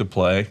track to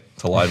play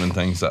to liven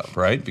things up,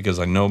 right? Because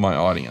I know my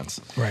audience.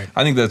 Right.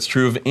 I think that's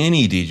true of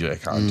any DJ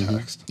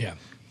context. Yeah.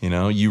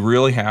 You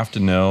really have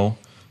to know,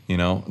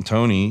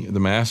 Tony,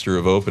 the master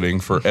of opening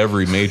for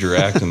every major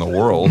act in the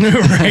world.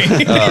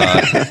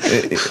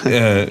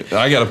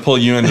 I got to pull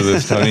you into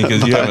this, Tony,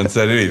 because you haven't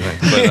said anything.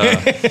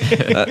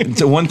 But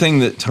so one thing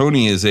that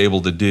Tony is able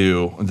to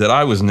do that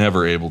I was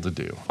never able to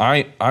do,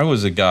 I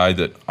was a guy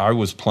that I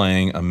was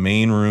playing a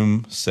main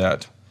room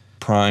set,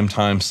 prime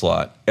time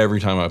slot every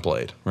time I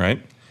played,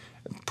 right?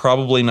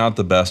 Probably not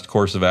the best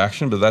course of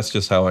action, but that's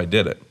just how I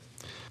did it.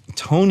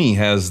 Tony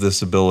has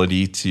this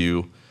ability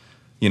to...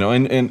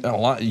 and a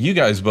lot, you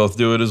guys both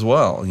do it as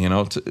well.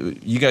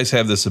 You guys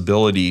have this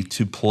ability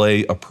to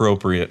play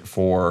appropriate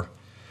for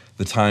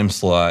the time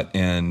slot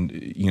and,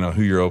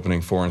 who you're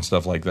opening for and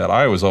stuff like that.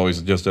 I was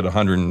always just at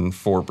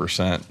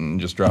 104% and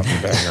just dropping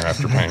banger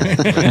after banger.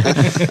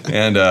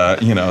 And,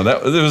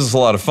 that was a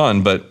lot of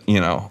fun. But,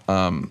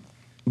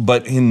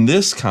 but in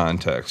this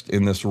context,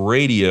 in this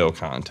radio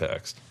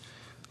context,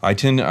 I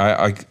think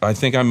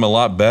I'm a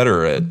lot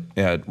better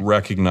at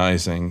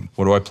recognizing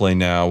what do I play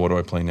now,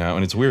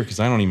 and it's weird because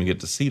I don't even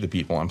get to see the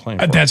people I'm playing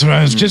for. That's what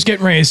I was just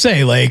getting ready to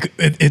say.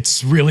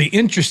 It's really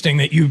interesting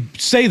that you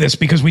say this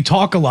because we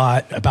talk a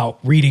lot about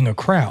reading a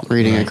crowd.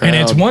 And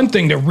it's one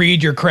thing to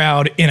read your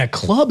crowd in a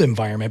club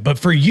environment, but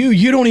for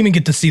you don't even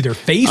get to see their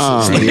faces.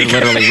 You're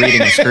literally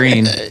reading a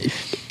screen.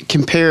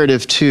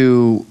 Comparative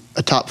to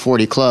a top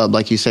 40 club,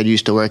 like you said, you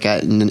used to work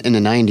at in the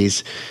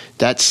 90s,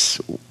 that's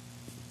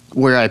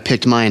where I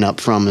picked mine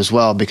up from as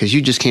well, because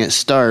you just can't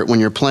start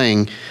when you're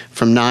playing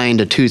from 9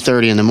 to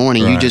 2:30 in the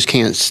morning. Right. You just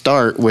can't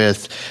start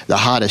with the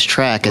hottest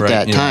track at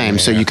that time.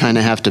 So you kind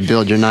of have to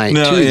build your night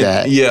to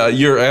that. Yeah,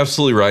 you're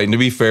absolutely right. And to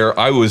be fair,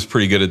 I was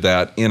pretty good at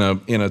that in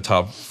a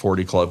top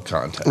 40 club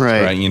context.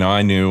 Right.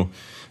 I knew,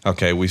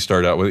 okay, we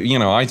start out with,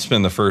 I'd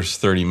spend the first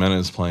 30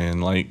 minutes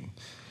playing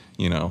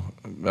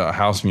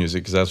house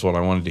music because that's what I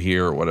wanted to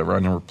hear or whatever. I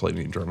never played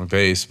any drum and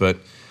bass, but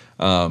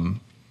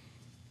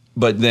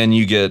then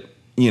you get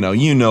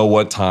you know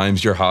what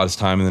time's your hottest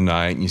time of the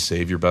night, and you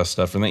save your best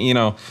stuff for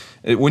that.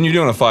 When you're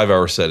doing a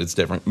 5-hour set, it's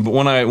different. But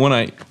when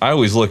I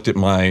always looked at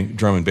my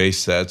drum and bass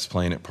sets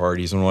playing at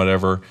parties and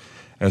whatever,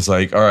 and it's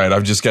like, all right,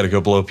 I've just got to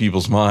go blow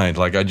people's mind.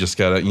 Like I just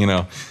got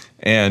to,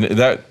 and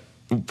that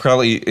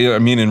probably, I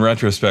mean, in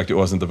retrospect, it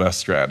wasn't the best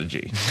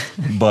strategy,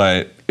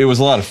 but it was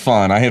a lot of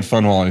fun. I had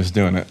fun while I was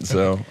doing it.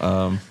 So,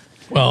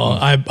 well,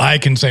 I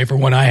can say for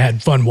one, I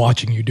had fun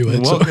watching you do it.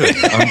 well, So. good.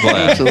 I'm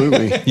glad.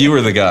 Absolutely. You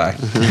were the guy.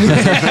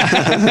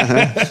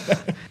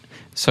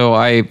 So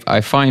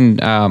I find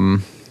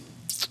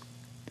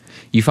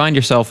you find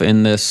yourself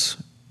in this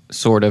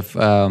sort of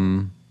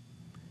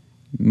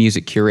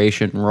music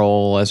curation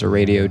role as a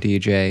radio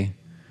DJ.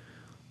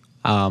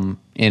 And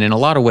in a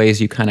lot of ways,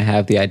 you kind of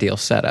have the ideal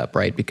setup,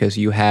 right? Because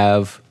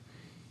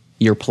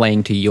you're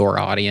playing to your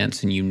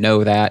audience, and you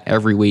know that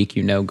every week,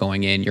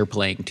 going in, you're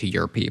playing to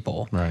your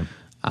people. Right.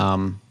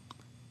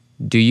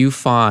 Do you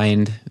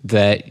find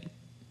that,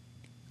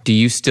 do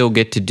you still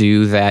get to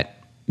do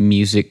that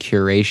music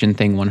curation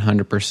thing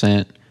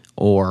 100%,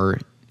 or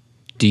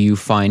do you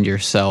find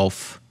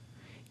yourself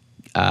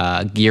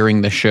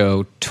gearing the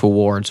show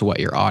towards what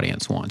your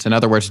audience wants? In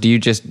other words, do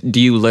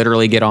you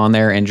literally get on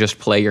there and just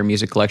play your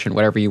music collection,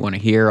 whatever you want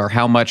to hear, or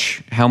how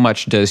much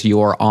does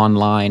your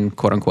online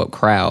quote unquote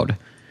crowd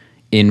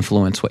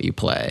influence what you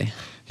play?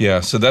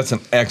 Yeah, so that's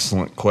an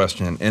excellent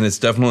question, and it's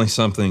definitely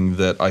something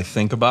that I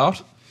think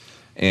about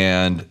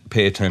and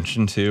pay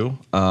attention to.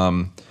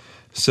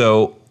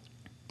 So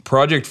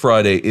Project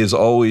Friday is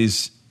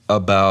always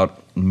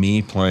about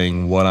me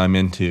playing what I'm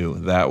into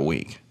that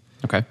week.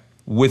 Okay.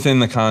 Within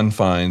the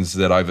confines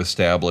that I've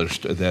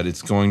established that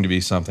it's going to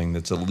be something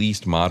that's at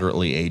least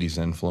moderately 80s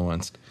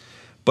influenced.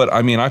 But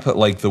I mean, I put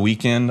like The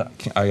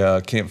Weeknd,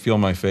 I Can't Feel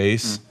My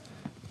Face,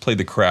 played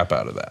the crap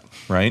out of that,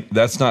 right?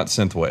 That's not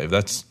synthwave.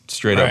 That's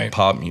straight up Right.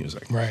 pop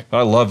music. Right. But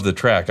I loved the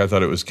track. I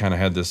thought it was kind of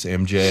had this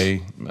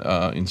MJ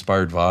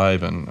inspired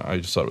vibe, and I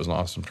just thought it was an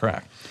awesome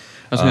track.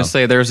 I was going to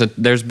say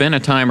there's been a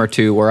time or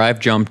two where I've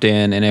jumped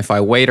in, and if I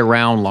wait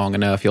around long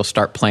enough, you'll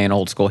start playing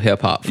old school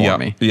hip hop for Yeah,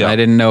 me. yeah. I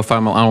don't know if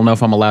I'm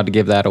allowed to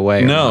give that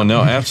away. or No,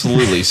 not.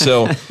 absolutely.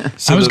 So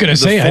I was going to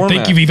say, I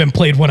think you've even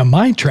played one of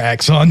my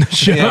tracks on the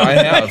show.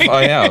 Yeah,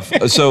 I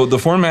have. So the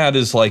format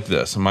is like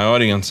this, and my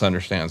audience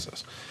understands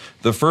this.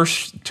 The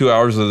first 2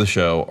 hours of the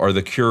show are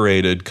the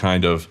curated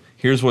kind of,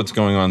 here's what's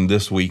going on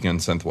this week in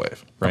synthwave,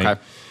 right?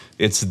 Okay.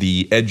 It's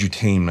the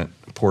edutainment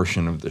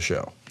portion of the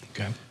show.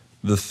 Okay.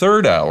 The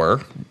third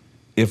hour,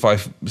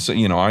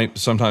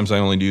 sometimes I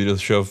only do the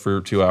show for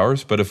 2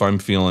 hours, but if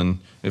I'm still,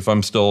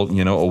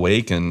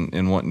 awake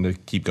and wanting to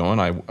keep going,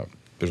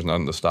 there's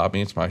nothing to stop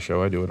me. It's my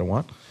show. I do what I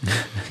want.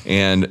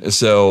 And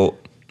so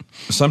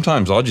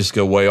sometimes I'll just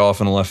go way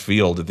off in left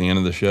field at the end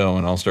of the show,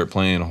 and I'll start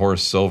playing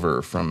Horace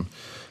Silver from,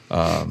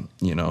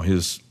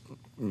 his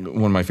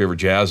one of my favorite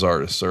jazz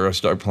artists, or I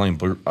start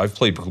playing. I've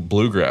played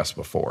bluegrass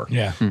before.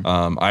 Yeah.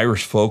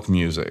 Irish folk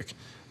music,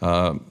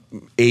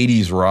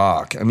 80s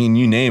rock. I mean,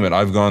 you name it.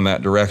 I've gone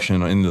that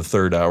direction in the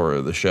third hour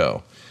of the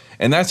show.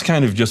 And that's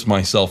kind of just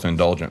my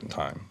self-indulgent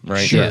time,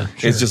 right? Sure, Yeah.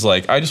 It's just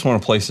like, I just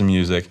want to play some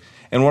music.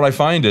 And what I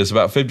find is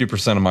about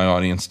 50% of my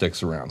audience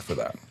sticks around for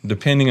that,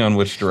 depending on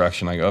which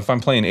direction I go. If I'm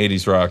playing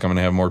 80s rock, I'm going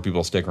to have more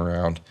people stick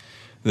around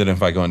than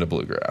if I go into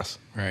bluegrass.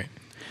 Right.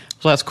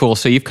 So that's cool.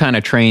 So you've kind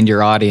of trained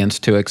your audience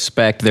to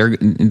expect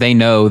they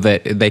know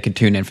that they could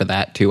tune in for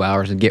that 2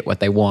 hours and get what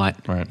they want.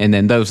 Right. And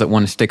then those that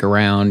want to stick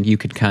around, you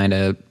could kind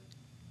of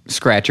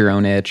scratch your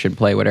own itch and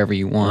play whatever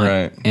you want.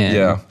 Right. And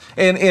yeah.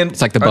 And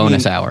it's like the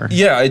bonus hour.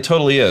 Yeah, it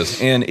totally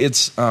is. And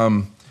it's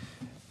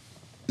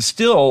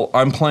still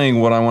I'm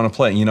playing what I want to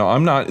play.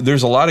 I'm not.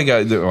 There's a lot of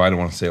guys. I don't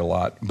want to say a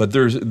lot, but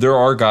there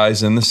are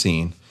guys in the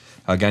scene.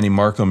 A guy named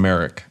Marco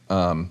Merrick.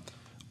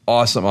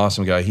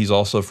 Awesome guy. He's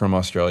also from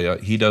Australia.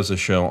 He does a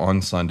show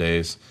on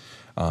Sundays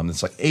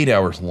that's like 8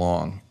 hours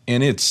long,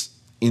 and it's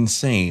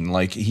insane.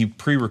 Like, he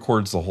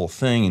pre-records the whole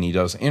thing, and he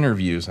does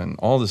interviews and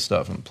all this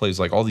stuff, and plays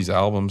like all these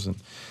albums,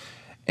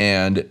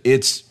 and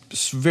it's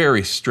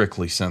very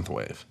strictly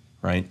synthwave,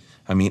 right?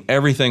 I mean,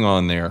 everything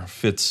on there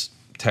fits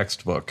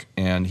textbook,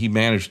 and he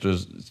managed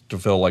to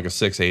fill like a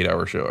 6-8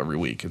 hour show every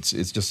week. It's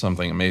just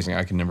something amazing.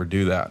 I can never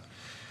do that.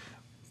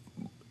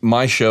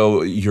 My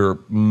show, you're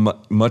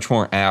much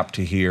more apt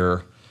to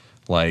hear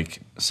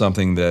like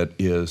something that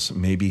is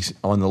maybe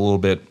on a little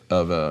bit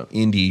of a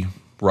indie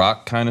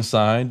rock kind of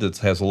side that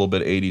has a little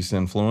bit of 80s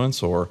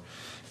influence, or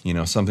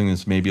something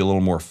that's maybe a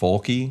little more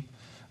folky.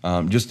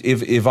 Just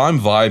if I'm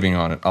vibing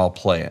on it, I'll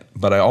play it.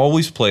 But I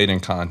always play it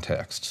in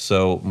context.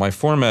 So my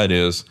format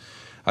is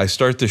I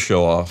start the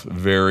show off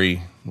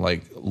very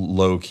like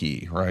low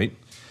key, right?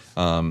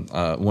 One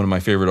of my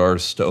favorite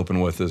artists to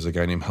open with is a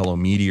guy named Hello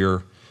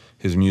Meteor.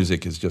 His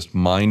music is just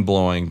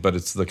mind-blowing, but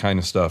it's the kind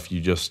of stuff you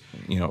just,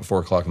 at 4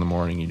 o'clock in the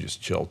morning, you just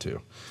chill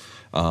to.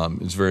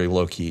 It's very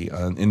low-key.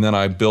 And then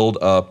I build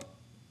up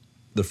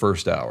the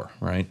first hour,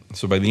 right?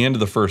 So by the end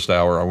of the first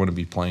hour, I want to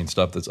be playing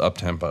stuff that's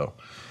up-tempo.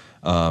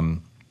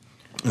 And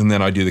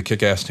then I do the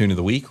kick-ass tune of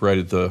the week right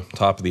at the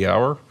top of the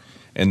hour.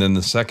 And then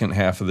the second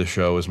half of the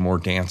show is more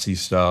dancey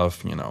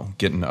stuff,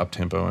 getting up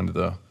tempo into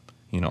the,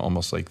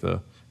 almost like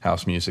the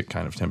house music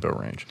kind of tempo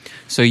range.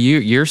 So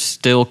you're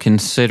still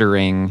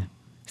considering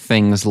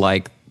things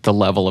like the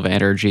level of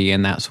energy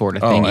and that sort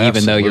of thing,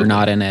 even though you're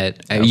not in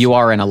it. You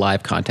are in a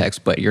live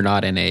context, but you're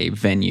not in a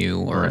venue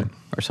or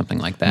something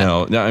like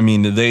that. No, I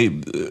mean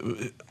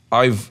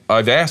I've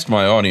asked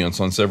my audience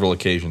on several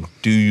occasions,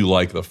 do you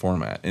like the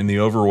format? And the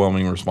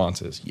overwhelming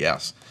response is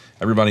yes.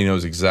 Everybody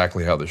knows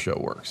exactly how the show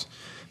works.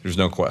 There's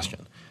no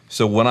question.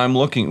 So when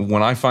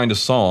I find a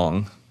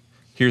song,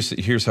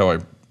 here's how I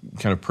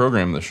kind of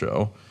program the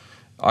show.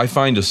 I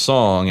find a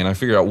song and I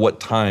figure out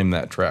what time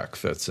that track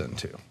fits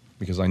into,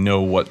 because I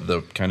know what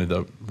the kind of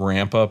the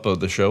ramp up of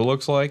the show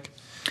looks like.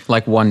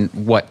 Like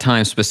what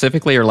time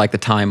specifically, or like the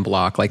time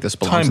block, like this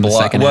belongs in the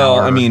second well,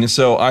 hour? I mean,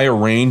 so I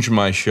arrange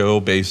my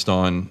show based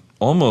on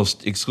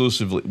almost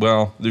exclusively,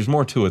 well, there's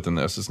more to it than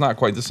this. It's not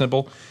quite this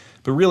simple,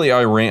 but really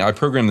I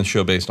program the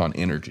show based on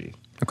energy.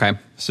 Okay.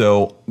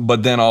 So,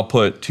 but then I'll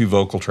put 2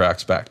 vocal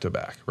tracks back to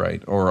back,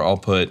 right? Or I'll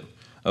put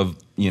a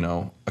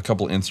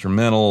couple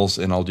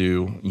instrumentals, and I'll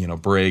do,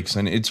 breaks,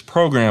 and it's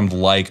programmed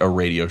like a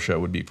radio show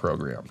would be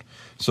programmed.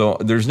 So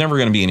there's never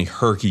going to be any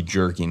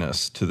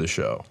herky-jerkiness to the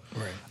show.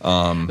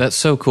 Right. That's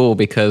so cool,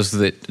 because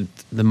the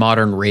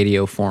modern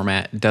radio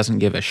format doesn't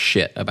give a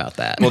shit about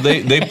that. Well,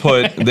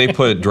 they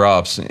put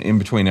drops in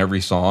between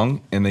every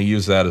song, and they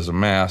use that as a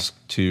mask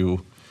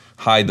to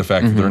hide the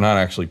fact that they're not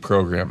actually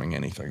programming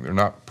anything. They're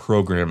not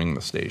programming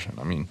the station.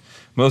 I mean,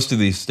 most of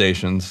these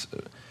stations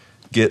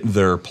get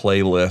their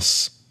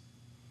playlists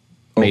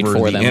Made over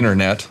for the them.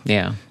 internet.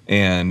 Yeah.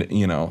 And,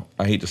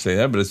 I hate to say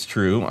that, but it's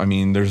true. I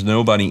mean, there's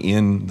nobody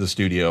in the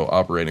studio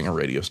operating a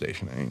radio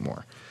station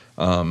anymore.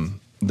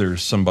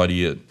 There's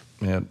somebody at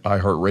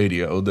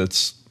iHeartRadio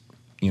that's,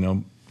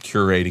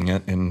 curating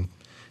it and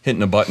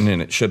hitting a button,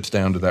 and it ships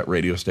down to that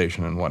radio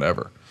station and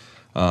whatever.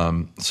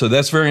 So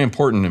that's very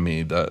important to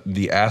me,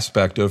 the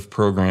aspect of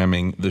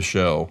programming the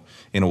show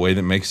in a way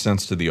that makes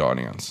sense to the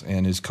audience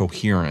and is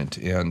coherent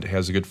and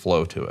has a good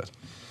flow to it.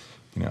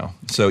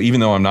 So even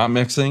though I'm not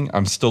mixing,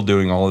 I'm still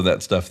doing all of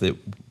that stuff that,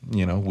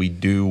 we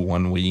do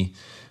when we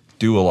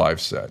do a live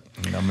set,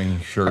 making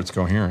sure it's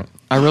coherent.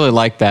 I really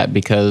like that,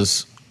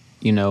 because,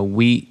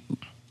 we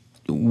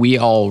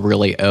all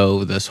really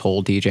owe this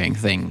whole DJing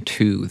thing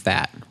to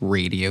that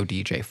radio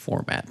DJ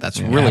format. That's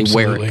really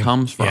where absolutely. it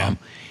comes from. Yeah.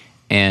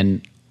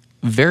 And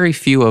very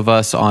few of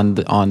us on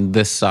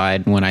this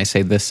side, when I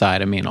say this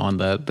side, I mean on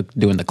the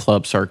doing the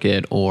club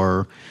circuit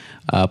or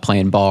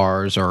playing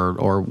bars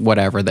or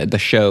whatever, the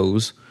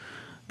shows,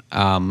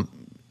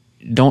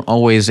 don't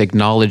always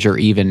acknowledge or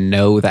even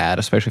know that,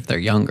 especially if they're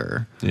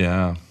younger.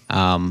 Yeah.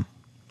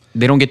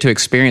 They don't get to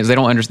experience. They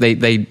don't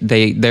understand.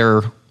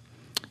 Their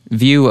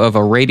view of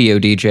a radio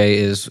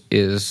DJ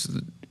is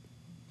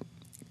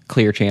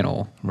Clear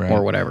Channel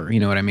or whatever. You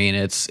know what I mean?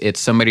 It's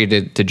somebody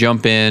to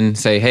jump in,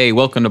 say, "Hey,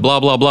 welcome to blah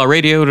blah blah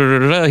radio. Da, da,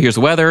 da, da. Here's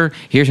the weather.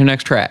 Here's your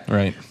next track."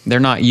 Right.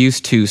 They're not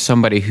used to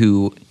somebody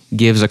who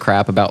gives a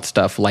crap about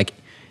stuff like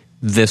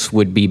this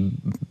would be.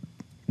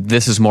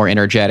 This is more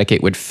energetic.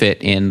 It would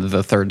fit in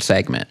the third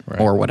segment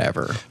or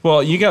whatever.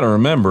 Well, you got to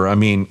remember, I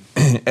mean,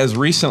 as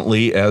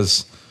recently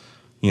as,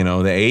 the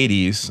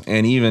 80s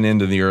and even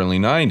into the early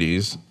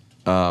 90s,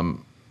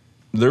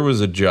 there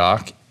was a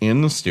jock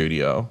in the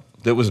studio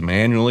that was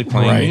manually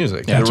playing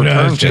music. That's There what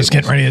were I was just turntables.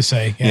 getting ready to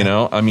say.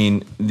 Yeah. I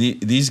mean,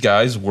 these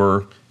guys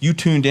you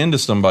tuned into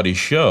somebody's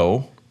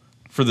show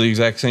for the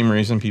exact same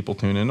reason people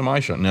tune into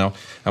my show. Now,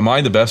 am I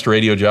the best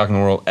radio jock in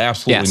the world?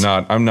 Absolutely Yes.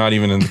 not. I'm not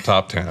even in the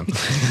top 10.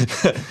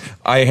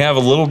 I have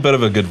a little bit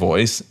of a good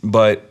voice,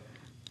 but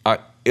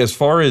as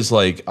far as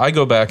I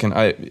go back and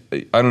I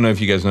don't know if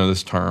you guys know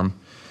this term,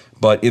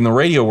 but in the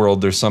radio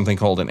world, there's something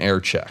called an air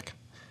check.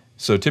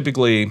 So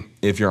typically,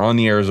 if you're on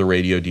the air as a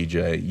radio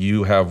DJ,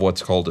 you have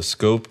what's called a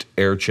scoped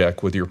air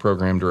check with your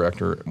program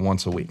director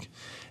once a week.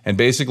 And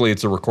basically,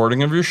 it's a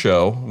recording of your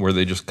show where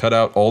they just cut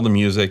out all the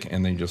music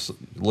and they just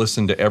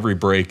listen to every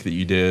break that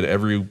you did,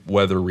 every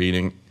weather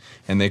reading,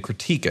 and they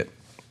critique it.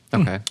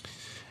 Okay.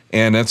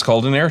 And that's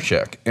called an air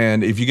check.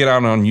 And if you get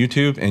out on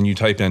YouTube and you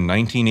type in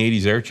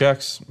 1980s air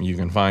checks, you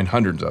can find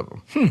hundreds of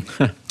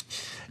them.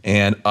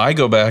 And I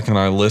go back and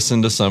I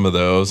listen to some of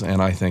those and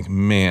I think,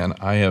 man,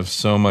 I have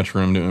so much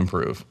room to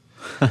improve.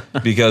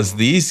 Because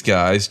these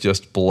guys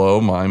just blow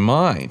my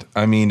mind.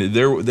 I mean,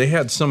 they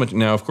had so much.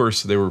 Now, of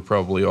course, they were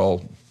probably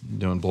all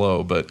doing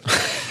blow, but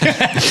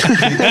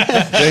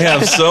they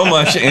have so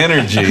much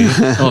energy.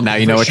 Well, now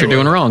you know what you're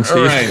doing wrong,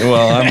 Steve. Right.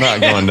 Well, I'm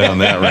not going down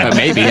that route.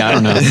 Maybe, I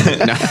don't know.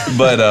 No.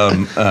 But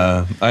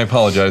I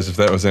apologize if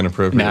that was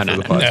inappropriate No,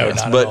 for the no, podcast.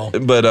 not at all.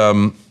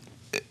 But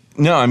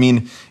no, I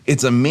mean,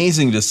 it's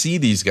amazing to see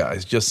these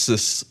guys just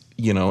this, at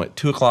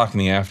 2:00 in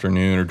the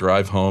afternoon or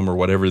drive home or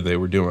whatever they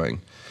were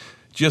doing,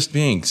 just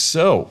being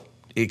so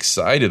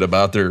excited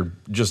about their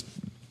just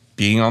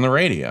being on the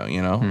radio,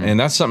 and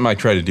that's something I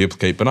try to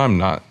duplicate, but I'm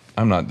not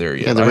there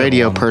yet. Yeah, the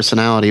radio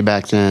personality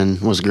back then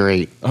was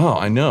great. Oh,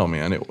 I know,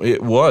 man.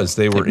 It was.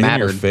 They were in your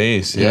mattered.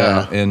 face.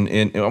 Yeah.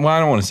 And well, I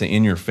don't want to say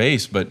in your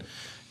face, but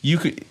you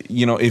could,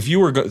 if you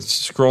were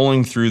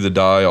scrolling through the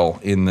dial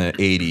in the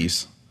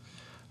 80s,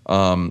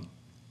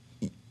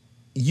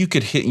 you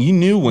could hit, you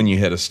knew when you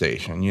hit a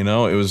station,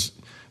 it was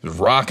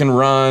Rock and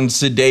Ron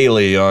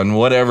Sedaley on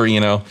whatever,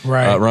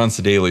 Right. Ron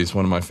Sedaley is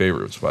one of my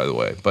favorites, by the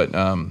way, but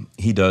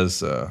he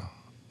does a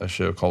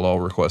show called All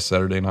Request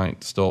Saturday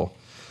Night still.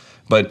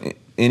 But in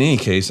any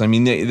case, I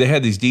mean, they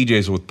had these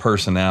DJs with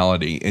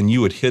personality, and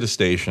you would hit a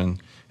station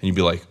and you'd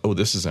be like, oh,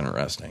 this is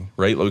interesting,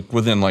 right? Like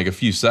within like a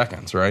few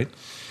seconds, right?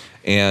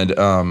 And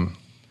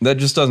that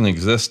just doesn't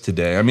exist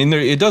today. I mean,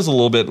 it does a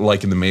little bit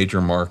like in the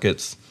major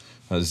markets.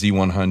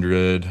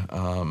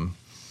 Z100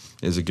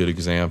 is a good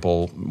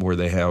example where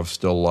they have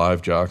still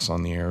live jocks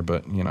on the air,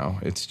 but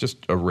it's just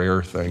a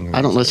rare thing.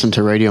 I don't listen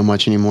to radio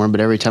much anymore, but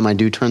every time I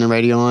do turn the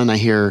radio on, I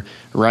hear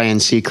Ryan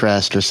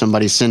Seacrest or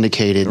somebody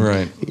syndicated,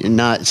 right?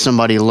 Not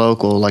somebody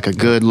local, like a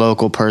good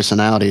local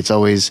personality. It's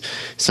always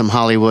some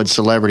Hollywood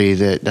celebrity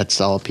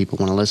that's all people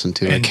want to listen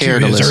to. And or care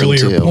to to his listen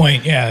earlier to.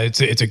 point, it's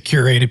a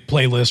curated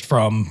playlist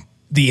from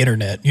the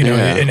internet,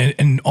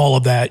 and all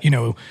of that,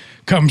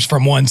 comes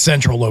from one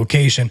central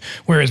location.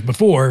 Whereas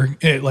before,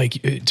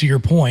 to your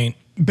point,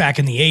 back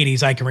in the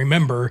 80s, I can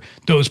remember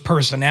those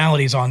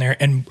personalities on there.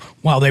 And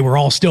while they were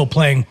all still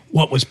playing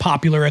what was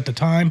popular at the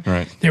time,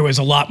 right, there was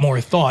a lot more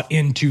thought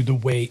into the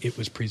way it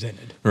was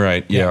presented.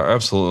 Right. Yeah,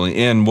 absolutely.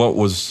 And what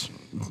was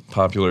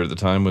popular at the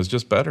time was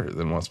just better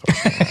than what's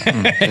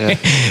popular.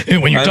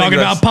 And when you're talking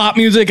about pop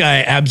music,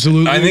 I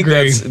absolutely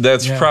agree.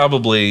 That's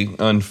probably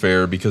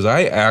unfair because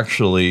I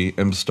actually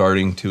am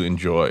starting to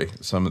enjoy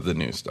some of the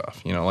new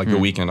stuff. Like The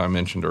Weeknd I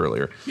mentioned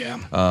earlier. Yeah.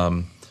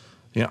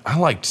 I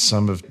liked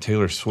some of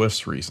Taylor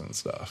Swift's recent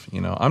stuff.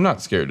 I'm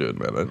not scared to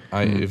admit it.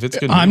 If it's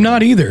good, I'm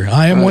not either.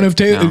 I am one of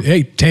Taylor. No.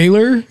 Hey,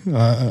 Taylor.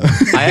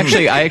 I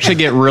actually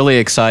get really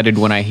excited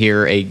when I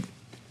hear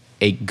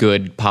a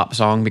good pop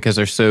song because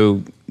they're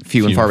so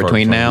few and far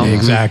between now.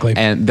 Exactly.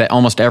 And that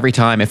almost every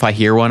time if I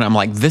hear one, I'm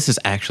like, this is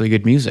actually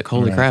good music.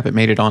 Holy crap, it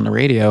made it on the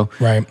radio.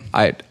 Right.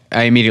 I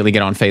immediately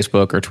get on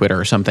Facebook or Twitter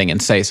or something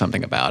and say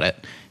something about it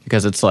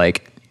because it's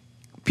like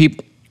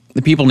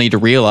people need to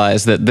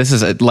realize that this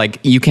is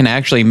you can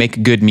actually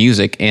make good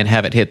music and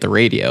have it hit the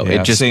radio.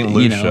 Yeah, it just St.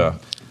 Lucia,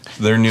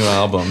 their new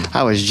album.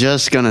 I was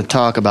just going to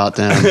talk about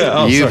them.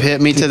 You've sorry.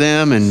 hit me to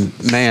them, and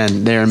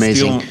man, they're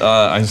amazing.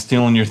 I'm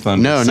stealing your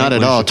thunder. No, not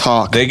at all.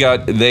 Talk. They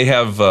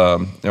have.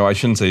 No, I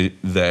shouldn't say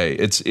they.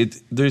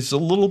 There's a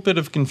little bit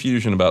of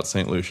confusion about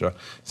St. Lucia.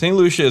 St.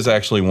 Lucia is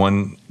actually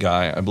one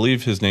guy. I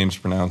believe his name's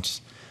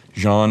pronounced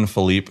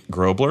Jean-Philippe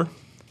Grobler.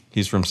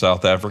 He's from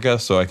South Africa,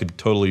 so I could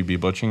totally be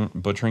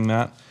butchering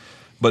that.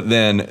 But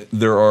then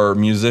there are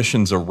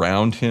musicians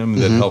around him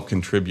that help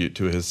contribute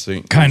to his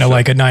singing. Kind of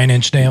like a 9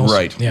 Inch Nails.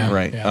 Right, Yeah.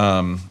 right.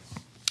 Yeah.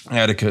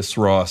 Atticus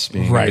Ross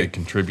being a big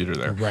contributor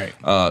there. Right.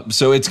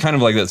 So it's kind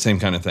of like that same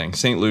kind of thing.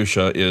 St.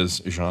 Lucia is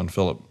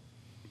Jean-Philippe,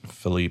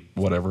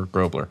 whatever,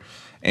 Grobler.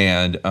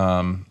 And,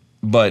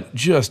 but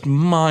just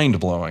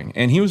mind-blowing.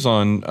 And he was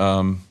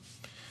on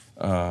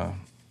The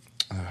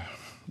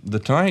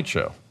Tonight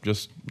Show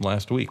just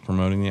last week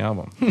promoting the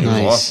album. It was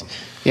awesome.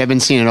 Yeah, I've been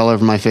seeing it all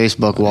over my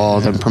Facebook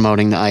wall. They're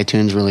promoting the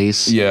iTunes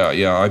release. Yeah,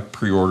 I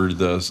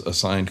pre-ordered a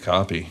signed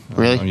copy.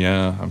 Really?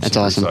 Yeah, I'm That's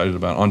super awesome. excited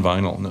about it. On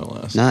vinyl, no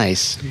less.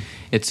 Nice.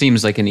 It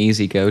seems like an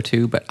easy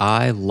go-to, but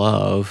I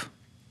love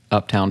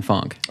Uptown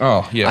Funk.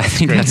 Oh, yeah. I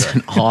think great that's track.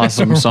 an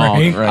awesome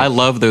song. Right. I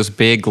love those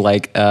big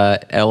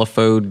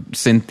LFO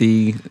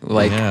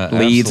synthy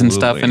leads and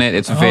stuff in it.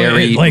 It's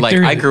very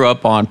I grew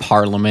up on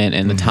Parliament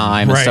and The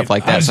Time and stuff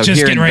like that. I was so just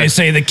hearing getting ready to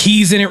say the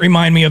keys in it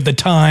remind me of The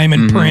Time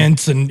and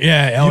Prince and You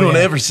don't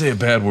ever say a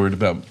bad word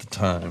about The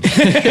Time.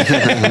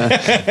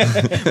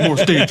 More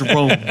stage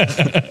wrong.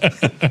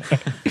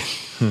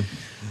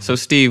 So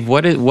Steve,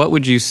 what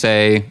would you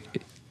say?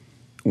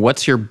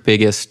 What's your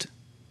biggest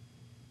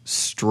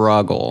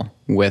struggle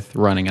with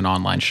running an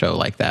online show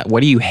like that?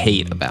 What do you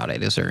hate about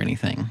it? Is there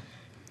anything?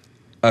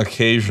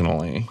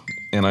 Occasionally,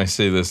 and I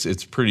say this,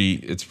 it's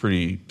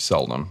pretty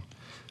seldom,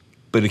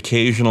 but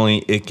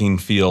occasionally it can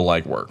feel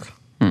like work.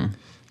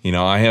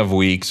 I have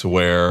weeks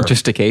where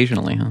Just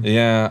occasionally, huh?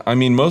 yeah, I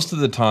mean, most of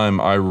the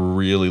time I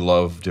really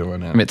love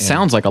doing it. I mean, it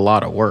sounds like a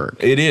lot of work.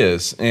 It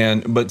is,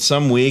 but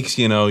some weeks,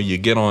 you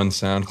get on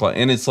SoundCloud,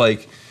 and it's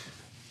like,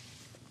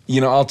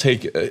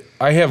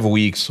 I have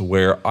weeks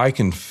where I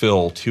can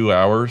fill 2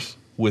 hours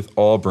with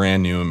all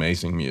brand new,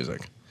 amazing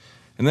music.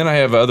 And then I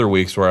have other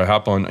weeks where I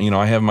hop on,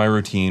 I have my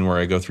routine where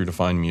I go through to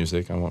find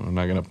music. I'm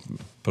not going to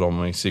put all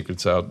my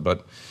secrets out,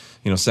 but,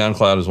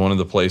 SoundCloud is one of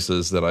the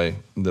places that I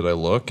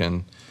look,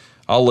 and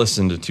I'll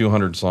listen to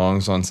 200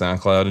 songs on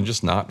SoundCloud and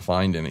just not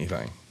find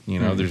anything.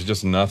 There's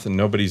just nothing,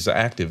 nobody's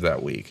active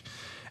that week.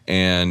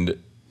 And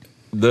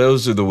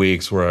those are the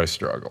weeks where I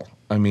struggle.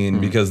 I mean,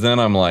 because then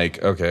I'm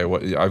like, okay,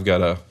 I've got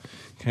to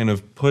kind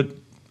of put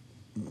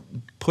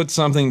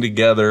something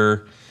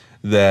together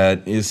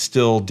that is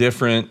still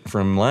different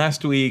from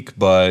last week,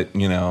 but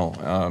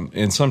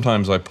and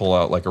sometimes I pull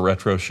out like a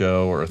retro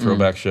show or a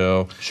throwback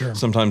show. Sure.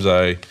 Sometimes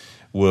I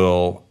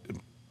will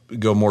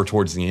go more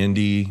towards the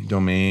indie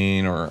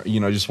domain or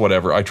just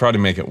whatever. I try to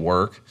make it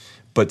work,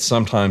 but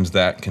sometimes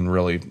that can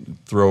really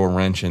throw a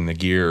wrench in the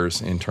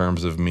gears in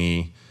terms of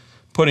me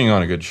putting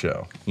on a good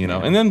show, you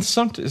know. And then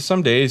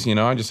some days, you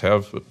know, I just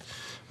have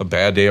a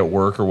bad day at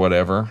work or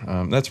whatever.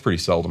 That's pretty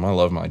seldom. I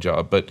love my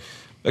job, but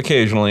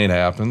occasionally it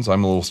happens.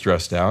 I'm a little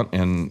stressed out,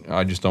 and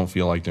I just don't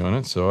feel like doing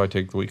it, so I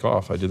take the week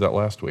off. I did that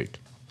last week.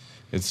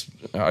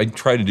 I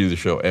try to do the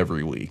show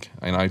every week,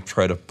 and I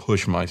try to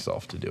push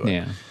myself to do it.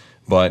 Yeah.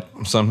 But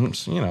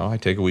sometimes, you know, I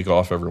take a week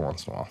off every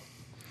once in a while.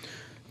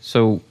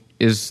 So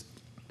is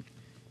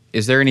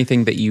there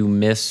anything that you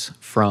miss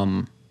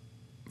from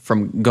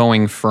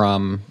going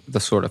from the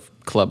sort of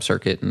club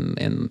circuit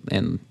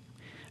and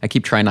I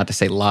keep trying not to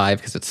say live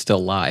because it's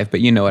still live, but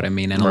you know what I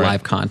mean, in a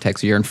live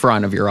context. You're in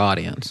front of your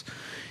audience.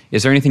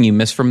 Is there anything you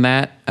miss from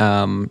that?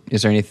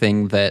 Is there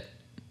anything that,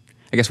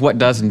 I guess, what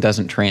does and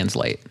doesn't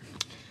translate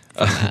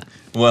from that?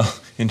 Well,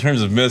 in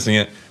terms of missing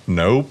it,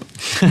 nope.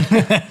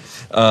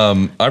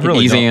 I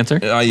really easy don't. answer?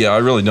 Yeah, I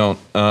really don't.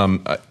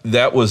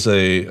 That was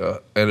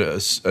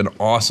an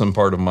awesome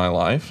part of my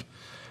life,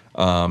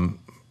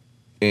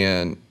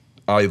 and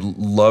I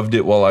loved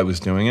it while I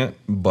was doing it,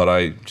 but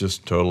I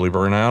just totally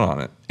burned out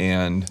on it.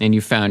 And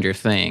you found your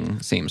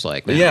thing, seems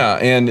like. Now. Yeah,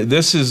 and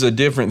this is a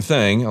different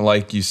thing.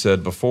 Like you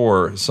said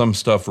before, some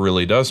stuff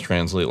really does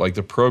translate, like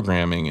the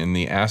programming and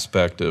the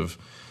aspect of,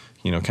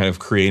 you know, kind of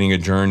creating a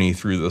journey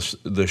through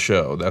the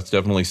show. That's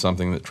definitely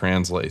something that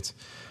translates.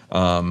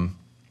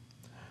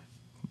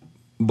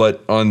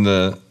 But on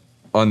the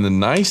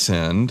nice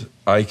end,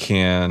 I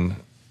can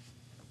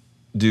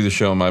do the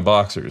show in my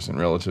boxers, and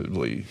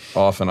relatively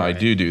often I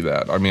do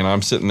that. I mean,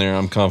 I'm sitting there,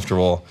 I'm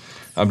comfortable,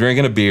 I'm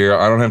drinking a beer,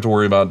 I don't have to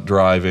worry about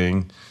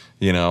driving,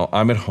 you know,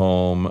 I'm at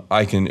home,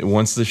 I can,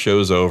 once the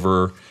show's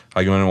over,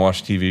 I go in and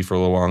watch TV for a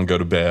little while and go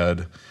to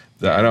bed.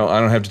 I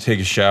don't have to take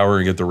a shower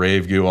and get the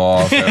rave goo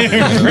off.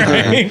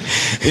 Right.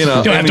 You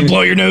know, don't have to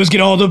blow your nose,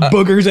 get all the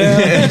boogers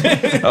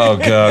out. Oh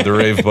God, the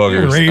rave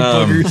boogers. Rave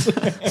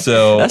boogers.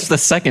 So that's the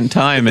second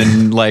time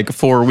in like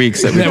 4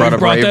 weeks that we brought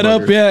rave that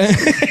boogers.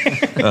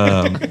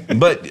 up.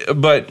 Yeah.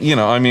 But you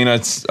know, I mean,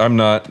 I'm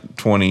not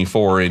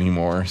 24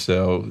 anymore,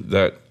 so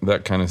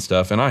that kind of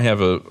stuff. And I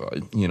have a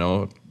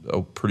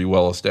pretty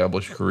well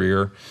established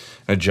career,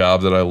 a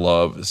job that I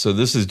love. So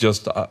this is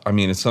just, I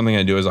mean, it's something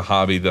I do as a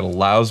hobby that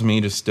allows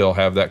me to still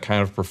have that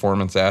kind of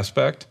performance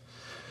aspect,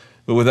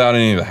 but without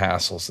any of the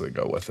hassles that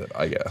go with it,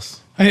 I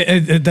guess.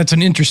 That's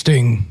an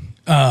interesting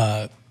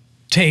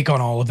take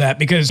on all of that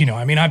because, you know,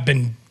 I mean, I've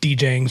been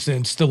DJing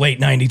since the late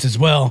 90s as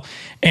well,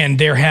 and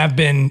there have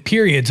been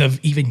periods of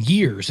even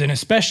years, and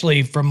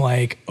especially from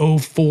like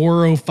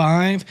 04,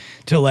 05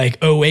 to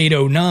like 08,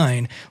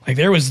 09, like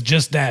there was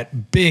just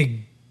that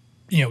big,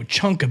 you know,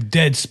 chunk of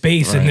dead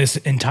space in this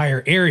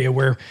entire area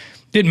where it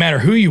didn't matter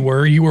who you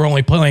were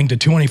only playing to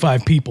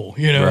 25 people,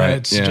 you know,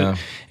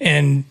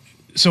 and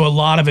so a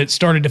lot of it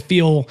started to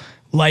feel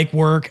like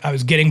work. I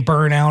was getting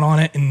burnt out on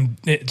it. And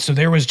so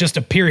there was just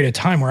a period of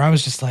time where I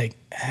was just like,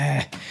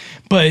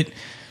 but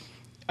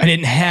I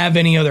didn't have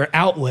any other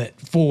outlet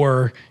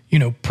for, you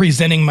know,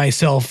 presenting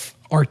myself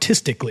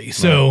artistically.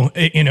 So,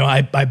 you know,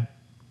 I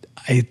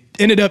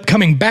ended up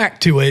coming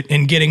back to it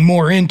and getting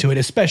more into it,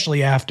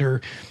 especially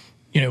after,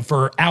 you know,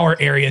 for our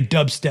area,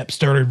 dubstep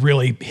started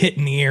really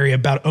hitting the area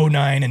about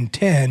 09 and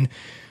 10.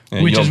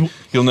 And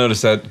you'll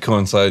notice that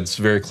coincides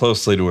very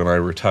closely to when I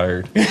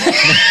retired.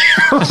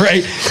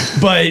 Right.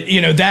 But, you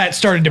know, that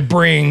started to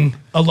bring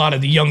a lot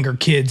of the younger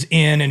kids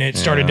in, and it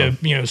started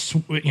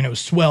to,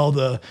 swell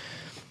the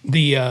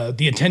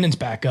attendance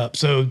back up.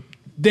 So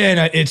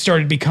then it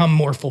started to become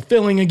more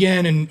fulfilling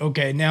again. And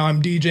okay, now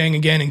I'm DJing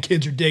again and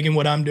kids are digging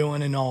what I'm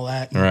doing and all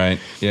that. Right.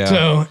 Yeah.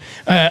 So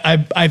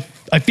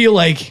I feel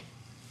like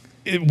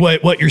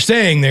what you're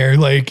saying there,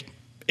 like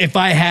if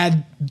I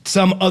had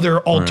some other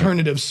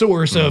alternative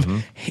source of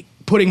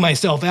putting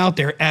myself out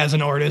there as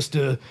an artist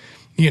to,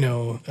 you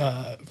know,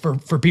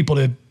 for people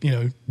to, you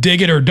know,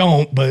 dig it or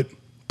don't, but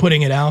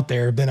putting it out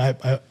there, then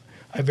I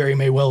very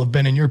may well have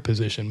been in your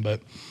position.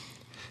 But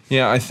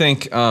yeah, I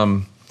think,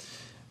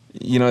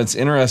 you know, it's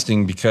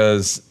interesting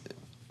because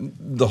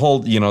the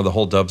whole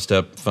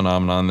dubstep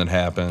phenomenon that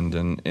happened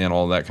and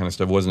all that kind of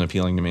stuff wasn't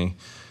appealing to me.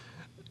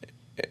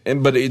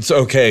 But it's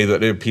okay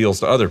that it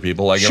appeals to other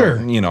people. Like, sure.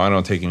 I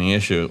don't take any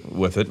issue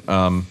with it.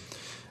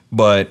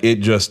 But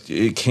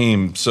it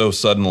came so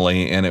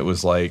suddenly, and it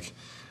was like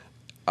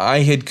I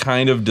had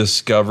kind of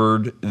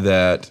discovered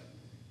that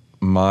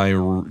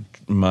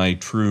my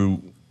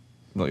true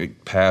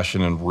like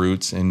passion and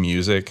roots in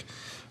music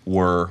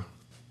were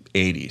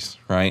 80s,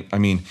 right? I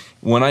mean,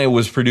 when I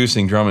was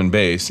producing drum and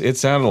bass, it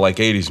sounded like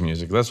 80s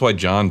music. That's why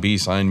John B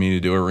signed me to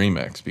do a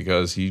remix,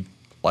 because he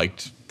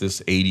liked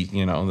this 80,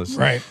 this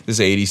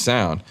 80s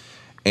sound.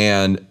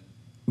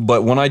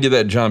 But when I did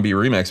that John B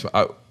remix,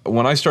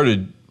 when I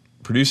started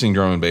producing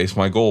drum and bass,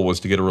 my goal was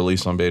to get a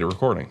release on Beta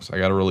Recordings. I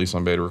got a release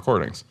on Beta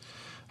Recordings.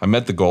 I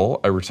met the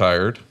goal, I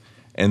retired,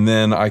 and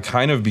then I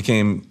kind of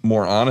became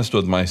more honest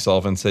with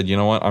myself and said, you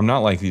know what, I'm not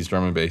like these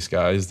drum and bass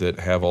guys that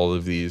have all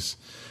of these,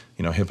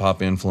 hip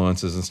hop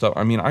influences and stuff.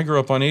 I mean, I grew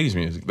up on 80s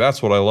music.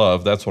 That's what I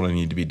love. That's what I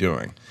need to be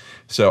doing.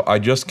 So I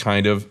just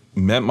kind of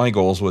met my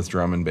goals with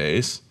drum and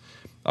bass.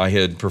 I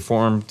had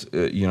performed,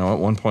 at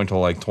one point to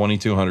like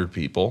 2,200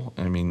 people.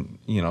 I mean,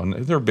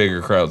 there are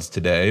bigger crowds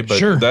today,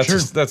 but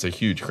that's a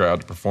huge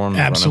crowd to perform in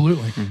front of.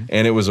 Absolutely. Mm-hmm.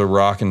 And it was a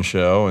rockin'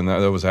 show, and that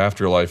was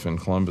Afterlife in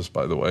Columbus,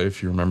 by the way,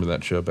 if you remember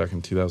that show back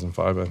in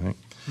 2005, I think.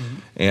 Mm-hmm.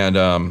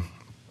 And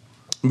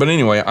but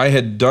anyway, I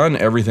had done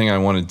everything I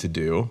wanted to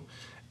do,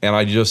 and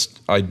I'd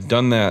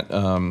done that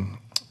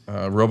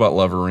Robot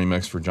Lover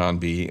remix for John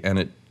B., and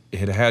it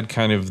had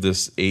kind of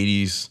this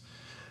 80s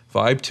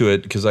vibe to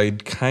it, because I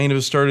kind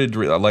of started,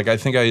 I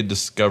think I had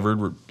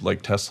discovered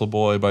like Tesla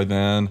Boy by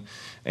then,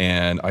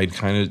 and I'd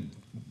kind of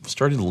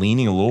started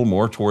leaning a little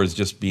more towards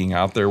just being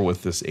out there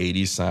with this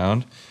 80s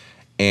sound.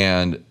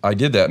 And I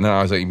did that, and then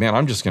I was like, man,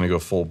 I'm just going to go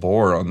full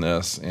bore on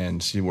this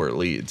and see where it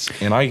leads.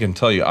 And I can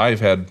tell you, I've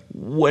had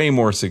way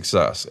more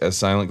success as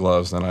Silent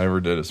Gloves than I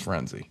ever did as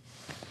Frenzy.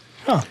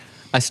 Huh.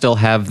 I still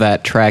have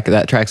that track.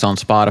 That track's on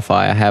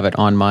Spotify. I have it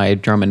on my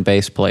drum and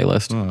bass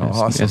playlist. Oh,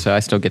 awesome. So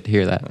I still get to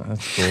hear that.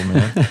 That's cool,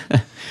 man.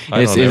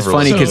 It's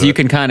funny because you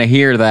can kind of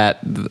hear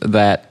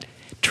that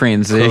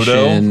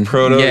transition.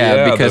 Proto,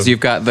 because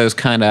you've got those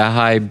kind of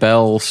high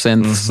bell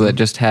synths that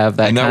just have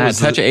that kind of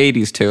touch of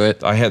 80s to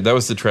it. That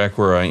was the track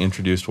where I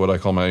introduced what I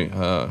call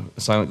my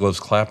Silent Gloves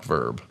clap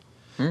verb,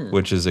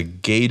 which is a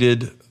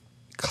gated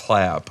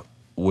clap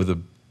with a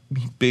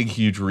big,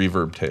 huge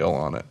reverb tail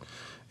on it.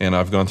 And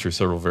I've gone through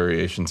several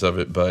variations of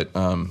it, but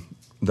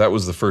that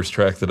was the first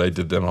track that I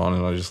did that on,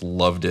 and I just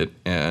loved it.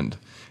 And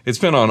it's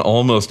been on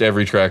almost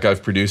every track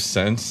I've produced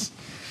since,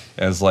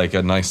 as like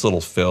a nice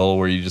little fill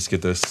where you just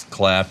get this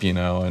clap,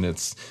 and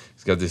it's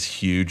got this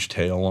huge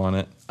tail on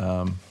it.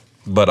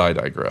 But I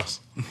digress.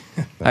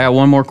 I got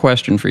one more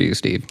question for you,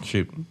 Steve.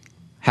 Shoot.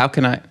 How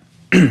can I...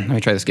 Let me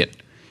try this again.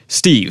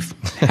 Steve,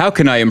 how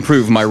can I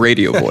improve my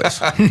radio voice?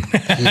 Work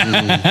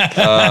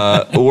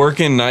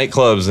in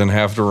nightclubs and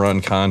have to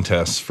run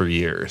contests for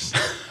years.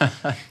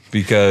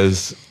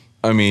 Because,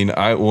 Tony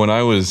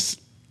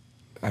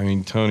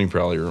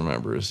probably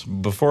remembers.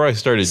 Before I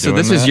started doing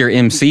that... So this is your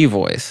MC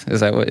voice.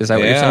 Is that what you're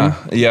saying?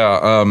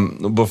 Yeah.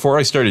 Before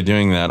I started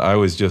doing that, I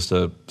was just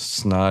a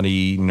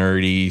snotty,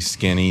 nerdy,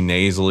 skinny,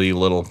 nasally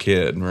little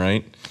kid,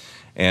 right?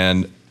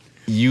 And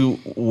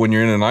when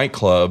you're in a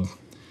nightclub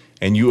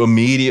and you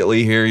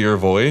immediately hear your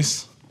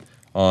voice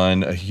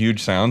on a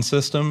huge sound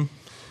system,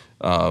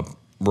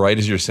 right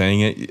as you're saying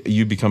it,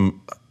 you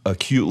become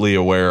acutely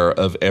aware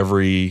of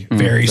every...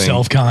 Very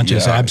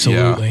self-conscious,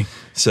 absolutely. Yeah.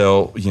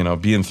 So,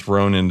 being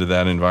thrown into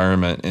that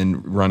environment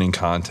and running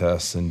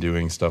contests and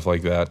doing stuff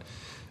like that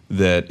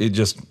it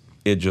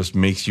just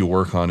makes you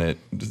work on it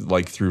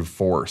like through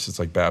force. It's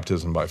like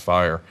baptism by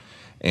fire.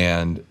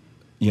 And,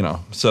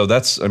 so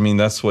that's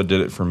what did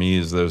it for me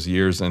is those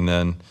years. And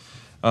then,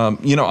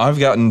 I've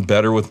gotten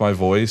better with my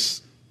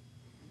voice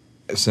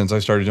since I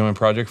started doing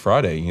Project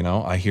Friday.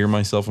 I hear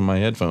myself in my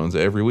headphones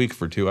every week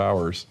for 2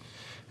 hours.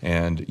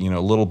 And,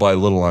 little by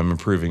little, I'm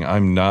improving.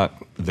 I'm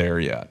not there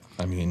yet.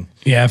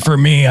 Yeah, for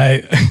me,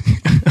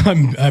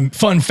 I'm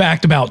fun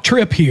fact about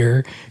Trip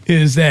here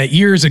is that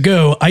years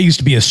ago, I used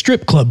to be a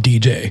strip club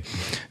DJ.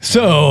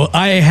 So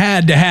I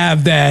had to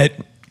have that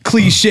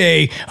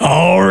cliche,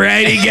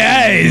 alrighty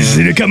guys,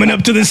 coming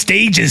up to the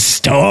stage is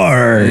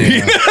Star.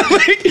 Yeah.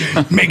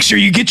 Make sure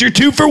you get your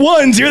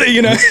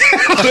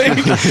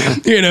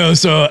 2-for-1s.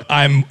 So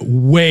I'm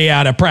way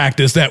out of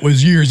practice. That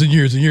was years and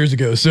years and years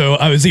ago. So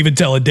I was even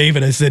telling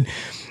David, I said,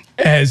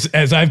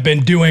 as I've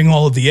been doing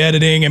all of the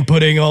editing and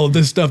putting all of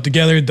this stuff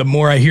together, the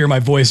more I hear my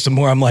voice, the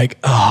more I'm like,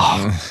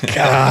 oh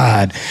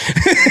God.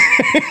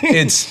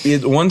 It's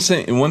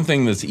one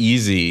thing that's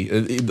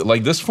easy.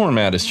 Like this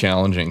format is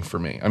challenging for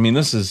me.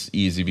 This is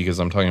easy because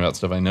I'm talking about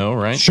stuff I know,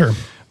 right? Sure.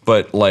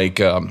 But like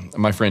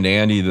my friend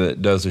Andy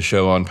that does a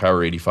show on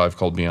Power 85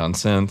 called Beyond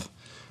Synth,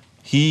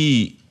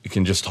 he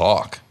can just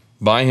talk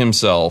by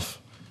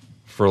himself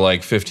for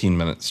like 15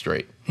 minutes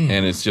straight.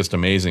 And it's just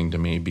amazing to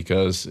me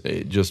because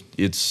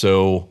it's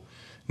so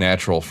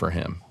natural for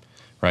him,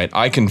 right?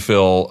 I can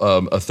fill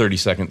a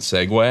 30-second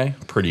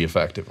segue pretty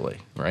effectively,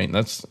 right?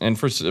 And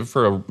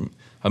for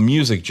a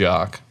music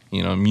jock,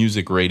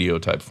 music radio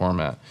type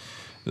format,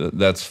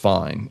 that's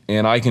fine.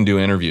 And I can do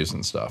interviews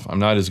and stuff. I'm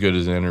not as good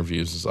at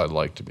interviews as I'd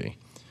like to be.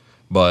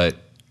 But,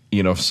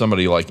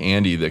 somebody like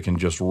Andy that can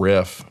just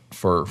riff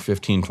for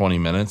 15, 20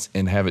 minutes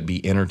and have it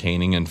be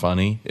entertaining and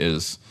funny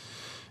is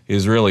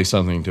really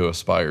something to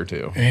aspire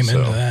to. Amen to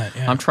that.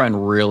 Yeah. I'm trying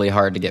really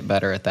hard to get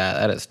better at that.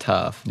 That is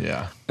tough.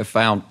 Yeah. I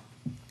found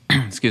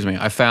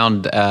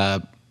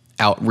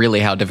out really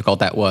how difficult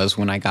that was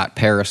when I got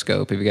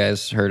Periscope. Have you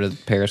guys heard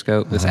of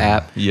Periscope, this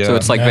app? Yeah. So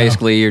it's like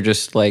basically you're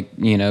just like,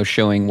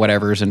 showing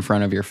whatever's in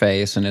front of your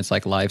face and it's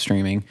like live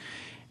streaming.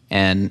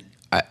 And,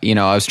 I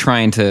was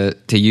trying to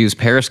use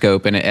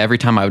Periscope and every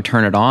time I would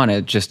turn it on,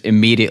 it just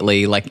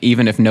immediately, like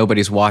even if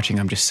nobody's watching,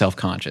 I'm just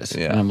self-conscious.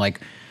 Yeah. And I'm like,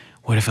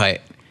 what if I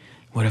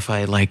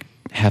like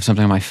have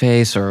something on my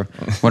face, or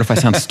what if I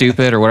sound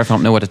stupid, or what if I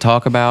don't know what to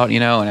talk about,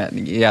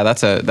 and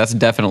that's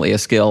definitely a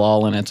skill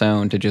all in its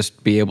own to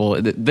just be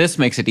able, this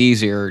makes it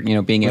easier,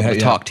 being able to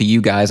talk to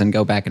you guys and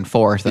go back and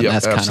forth, and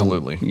that's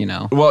absolutely. kind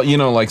of,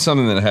 Well, like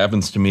something that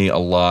happens to me a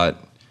lot,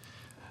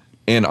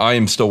 and I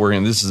am still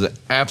working, this is an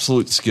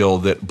absolute skill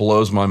that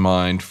blows my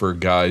mind for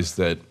guys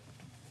that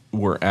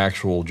were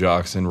actual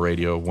jocks in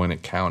radio when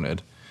it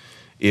counted,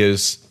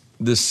 is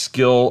this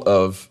skill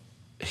of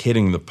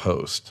hitting the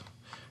post.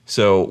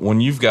 So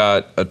when you've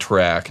got a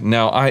track,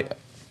 now I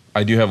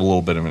do have a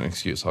little bit of an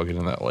excuse. I'll get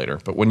into that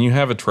later. But when you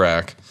have a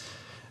track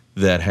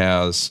that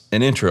has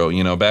an intro,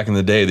 back in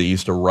the day they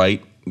used to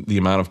write the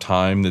amount of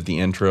time that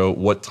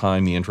what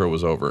time the intro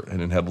was over,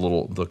 and it had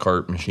the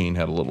cart machine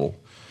had a little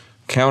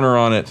counter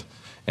on it,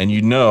 and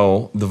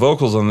the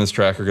vocals on this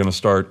track are going to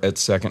start at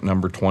second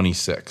number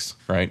 26,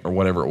 right, or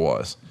whatever it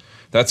was.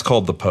 That's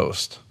called the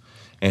post.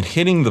 And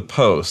hitting the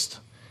post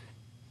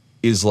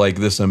is like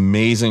this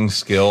amazing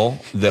skill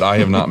that I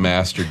have not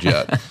mastered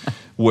yet,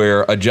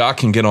 where a jock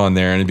can get on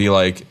there and it'd be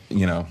like,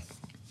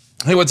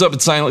 hey, what's up?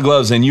 It's Silent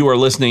Gloves, and you are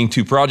listening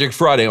to Project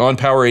Friday on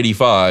Power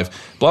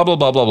 85, blah, blah,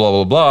 blah, blah, blah,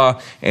 blah, blah,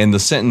 and the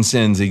sentence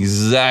ends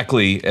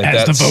exactly at as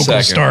that the vocals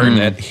second. start. And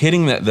that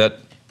hitting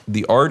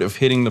the art of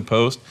hitting the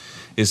post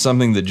is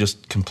something that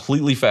just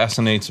completely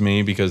fascinates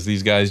me, because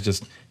these guys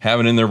just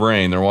have it in their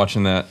brain. They're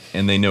watching that,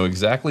 and they know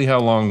exactly how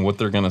long what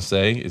they're going to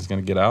say is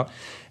going to get out.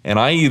 And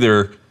I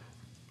either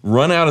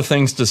run out of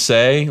things to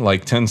say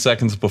like 10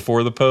 seconds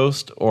before the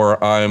post,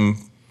 or I'm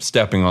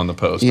stepping on the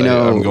post.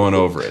 I'm going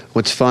over it.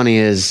 What's funny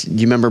is,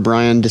 you remember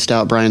Brian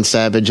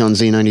Savage on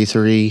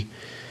Z93?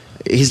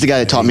 He's the guy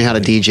that taught me how to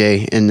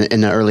DJ in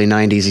the early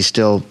 90s. He's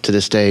still, to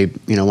this day,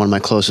 one of my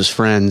closest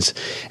friends.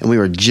 And we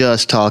were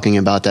just talking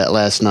about that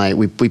last night.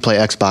 We play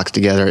Xbox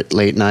together at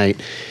late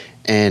night.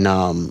 And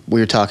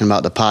we were talking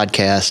about the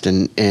podcast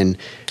and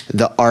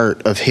the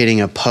art of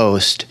hitting a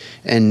post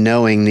and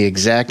knowing the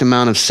exact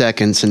amount of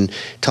seconds and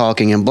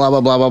talking and blah,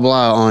 blah, blah, blah,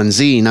 blah on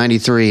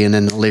Z93, and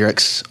then the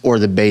lyrics or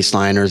the bass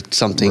line or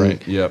something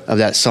of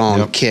that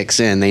song kicks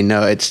in. They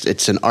know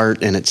it's an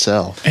art in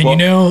itself.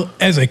 And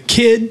as a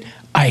kid,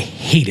 I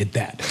hated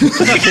that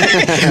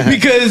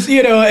because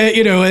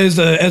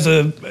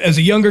as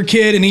a younger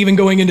kid, and even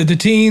going into the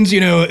teens,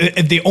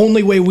 the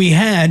only way we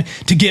had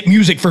to get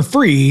music for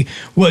free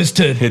was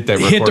to hit the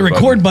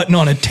record button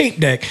on a tape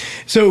deck.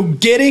 So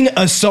getting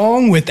a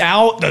song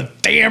without the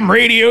damn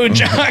radio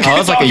jock,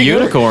 it's like a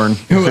unicorn.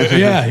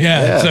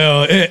 Yeah.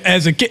 So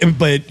as a kid,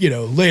 but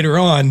later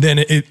on, then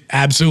it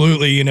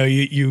absolutely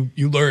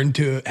you learn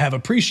to have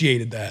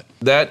appreciated that.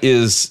 That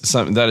is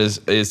something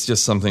it's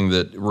just something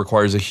that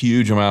requires a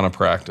huge amount of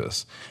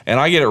practice, and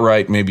I get it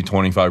right maybe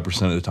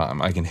 25% of the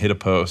time. I can hit a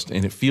post,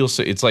 and it feels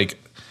it's like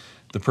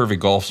the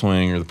perfect golf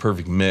swing or the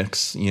perfect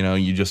mix.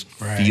 You just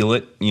feel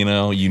it.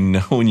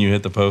 When you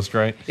hit the post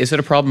right. Is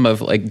it a problem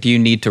of do you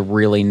need to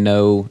really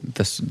know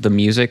the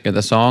music or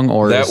the song,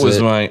 or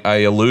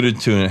I alluded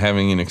to it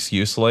having an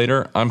excuse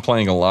later. I'm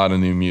playing a lot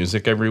of new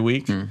music every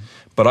week,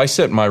 but I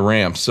set my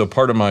ramps. So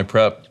part of my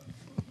prep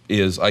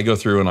is I go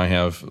through and I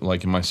have,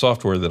 in my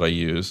software that I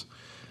use,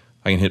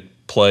 I can hit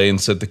play and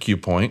set the cue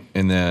point,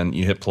 and then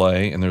you hit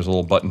play and there's a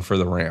little button for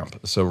the ramp.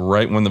 So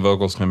right when the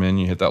vocals come in,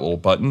 you hit that little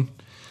button,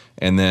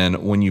 and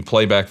then when you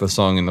play back the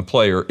song in the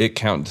player, it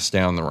counts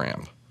down the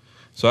ramp.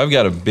 So I've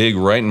got a big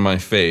right in my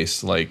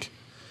face, 9,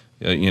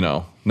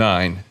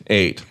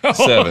 8,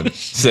 7,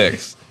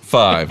 6,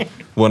 5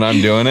 when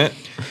I'm doing it.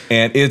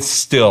 And it's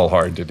still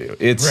hard to do.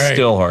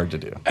 Still hard to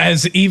do.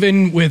 As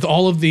even with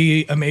all of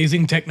the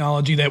amazing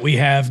technology that we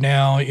have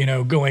now,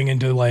 going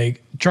into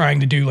trying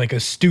to do a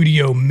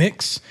studio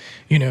mix,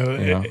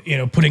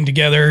 putting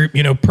together,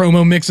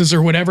 promo mixes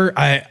or whatever,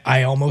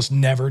 I almost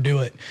never do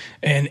it.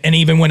 And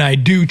even when I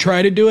do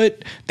try to do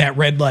it, that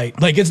red light,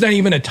 it's not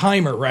even a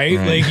timer,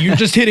 right? You're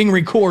just hitting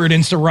record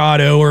in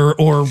Serato or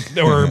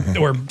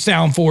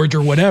SoundForge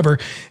or whatever.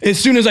 As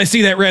soon as I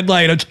see that red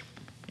light, it's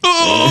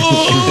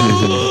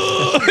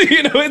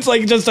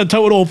just a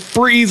total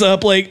freeze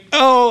up.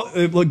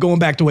 Going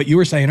back to what you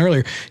were saying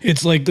earlier,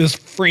 it's this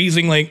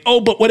freezing,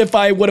 but what if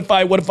I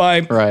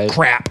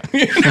crap?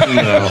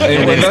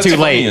 It's too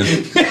late.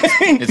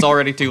 It's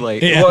already too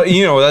late. Yeah.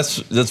 Well,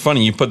 that's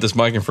funny. You put this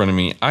mic in front of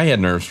me. I had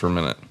nerves for a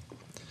minute.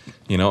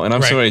 And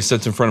I'm somebody who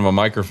sits in front of a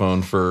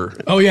microphone for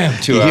 2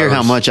 hours. You hear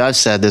how much I've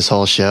said this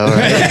whole show,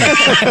 right?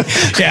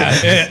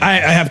 Yeah,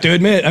 I have to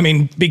admit,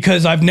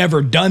 because I've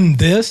never done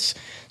this.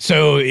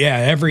 So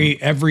every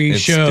it's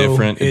show,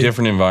 different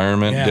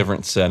environment,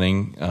 different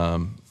setting.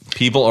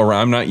 People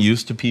around. I'm not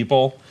used to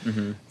people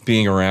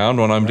being around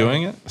when I'm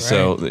doing it.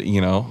 So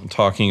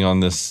talking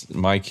on this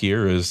mic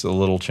here is a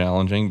little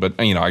challenging. But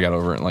I got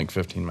over it in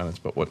 15 minutes.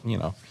 But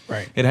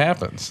it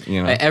happens.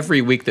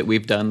 Every week that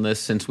we've done this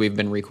since we've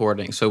been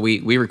recording. So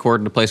we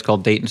record in a place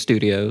called Dayton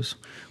Studios,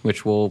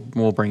 which we'll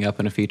bring up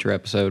in a future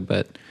episode.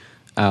 But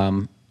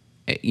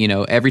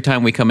every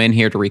time we come in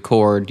here to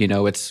record,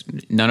 it's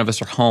none of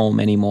us are home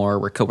anymore.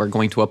 We're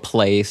going to a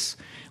place.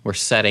 We're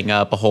setting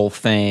up a whole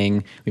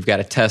thing. We've got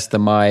to test the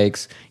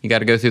mics. You got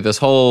to go through this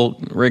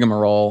whole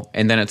rigmarole,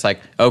 and then it's like,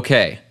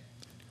 okay,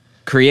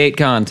 create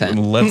content.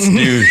 Let's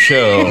do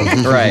show.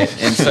 Right.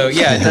 And so,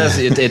 yeah, it does.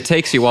 It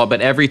takes you a while,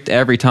 but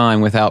every time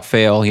without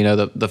fail, you know,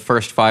 the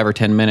first 5 or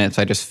 10 minutes,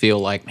 I just feel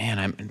like, man,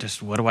 I'm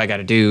just, what do I got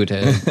to do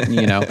to,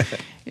 you know,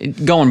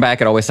 going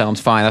back, it always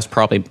sounds fine. That's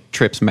probably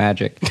Tripp's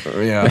magic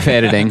with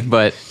editing.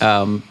 But,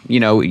 you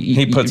know.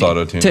 He puts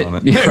auto-tune on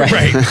it. Yeah,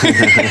 right.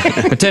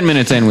 But 10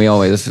 minutes in,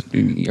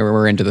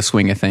 we're into the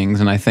swing of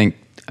things. And I think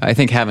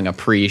having a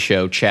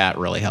pre-show chat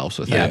really helps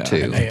with that,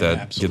 too.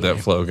 Get that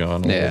flow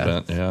going a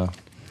little bit. Yeah.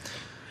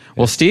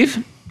 Well,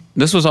 Steve,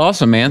 this was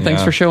awesome, man.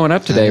 Thanks for showing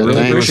up today.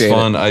 Really appreciate it. It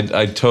was fun.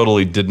 I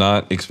totally did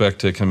not expect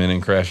to come in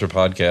and crash a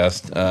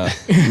podcast.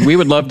 We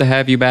would love to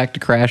have you back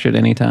to crash it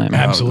anytime.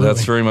 Absolutely.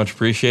 That's very much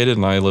appreciated,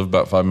 and I live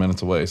about 5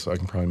 minutes away, so I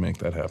can probably make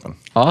that happen.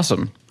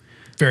 Awesome.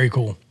 Very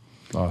cool.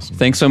 Awesome.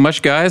 Thanks so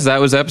much, guys.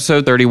 That was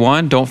episode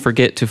 31. Don't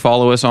forget to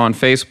follow us on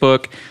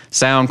Facebook,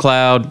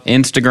 SoundCloud,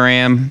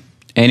 Instagram,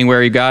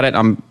 anywhere you got it.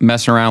 I'm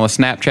messing around with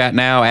Snapchat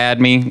now. Add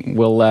me.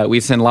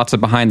 We send lots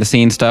of behind the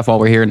scenes stuff while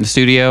we're here in the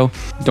studio.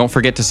 Don't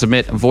forget to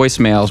submit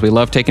voicemails. We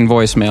love taking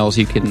voicemails.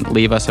 You can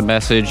leave us a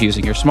message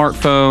using your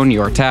smartphone,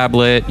 your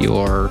tablet,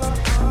 your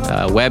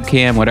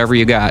webcam, whatever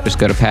you got. Just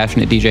go to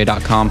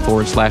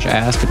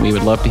passionatedj.com/ask, and we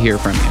would love to hear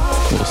from you.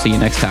 We'll see you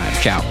next time.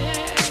 Ciao.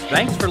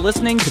 Thanks for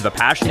listening to the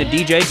Passionate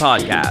DJ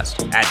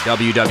podcast at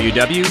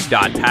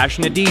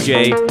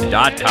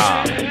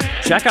www.passionatedj.com.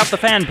 Check out the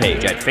fan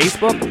page at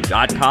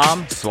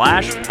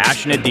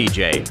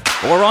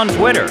facebook.com/passionatedj or on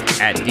Twitter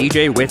at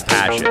DJ with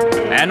Passion.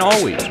 And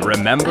always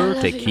remember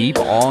to keep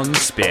on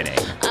spinning.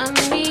 I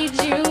need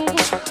you.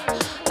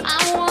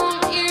 I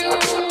want you.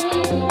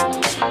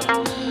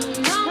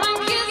 Come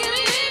and kiss me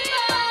more.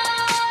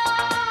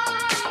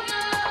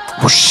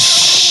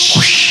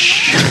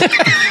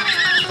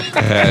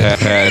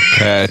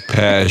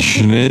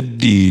 Passionate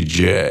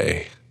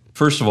DJ.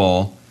 First of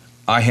all,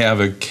 I have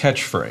a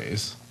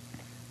catchphrase.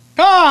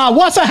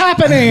 What's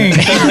happening?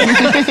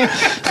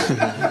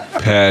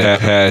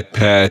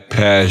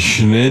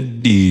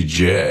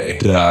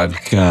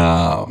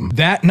 PassionateDJ.com.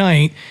 That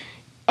night,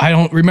 I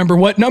don't remember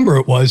what number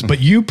it was, but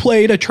you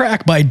played a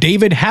track by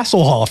David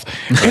Hasselhoff.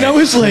 And I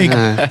was like...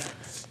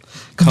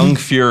 Kung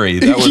Fury.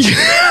 That was...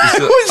 I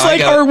was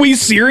like, are we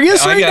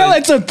serious right now?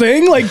 That's a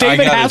thing? Like,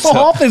 David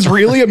Hasselhoff is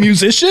really a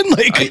musician?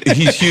 Like,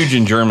 he's huge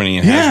in Germany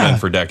and has been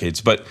for decades.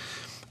 But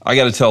I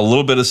got to tell a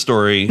little bit of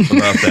story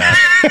about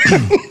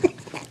that.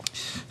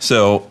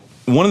 So,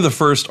 one of the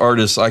first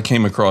artists I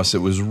came across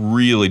that was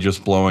really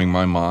just blowing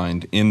my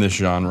mind in this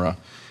genre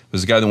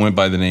was a guy that went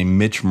by the name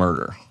Mitch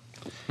Murder.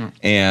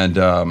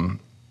 And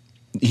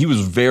he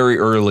was very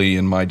early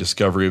in my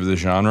discovery of the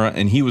genre.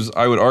 And he was,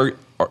 I would argue,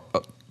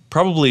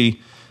 probably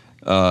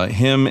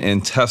him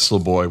and Tesla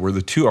Boy were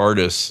the two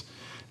artists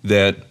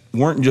that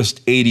weren't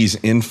just 80s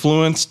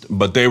influenced,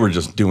 but they were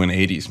just doing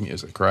 80s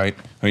music, right?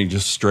 I mean,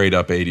 just straight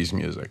up 80s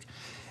music.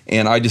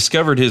 And I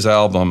discovered his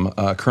album,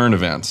 Current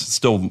Events. It's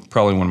still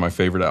probably one of my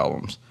favorite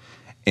albums.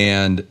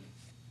 And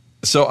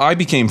so I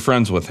became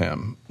friends with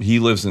him. He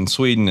lives in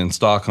Sweden, in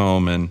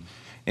Stockholm, and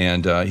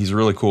he's a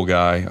really cool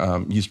guy.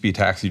 Used to be a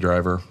taxi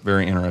driver,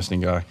 very interesting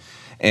guy.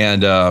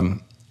 And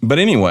but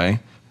anyway,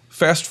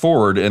 fast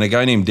forward, and a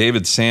guy named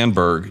David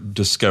Sandberg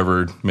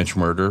discovered Mitch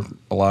Murder,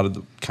 a lot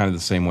of kind of the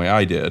same way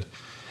I did.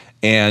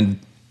 And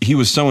he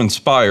was so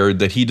inspired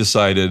that he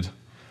decided,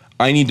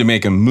 I need to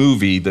make a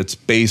movie that's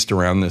based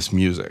around this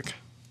music.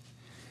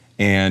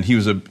 And he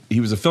was a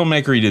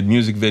filmmaker. He did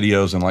music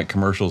videos and like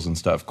commercials and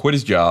stuff. Quit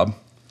his job,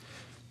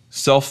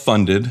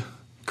 self-funded,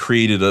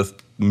 created a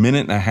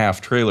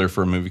 1.5-minute trailer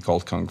for a movie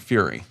called Kung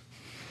Fury.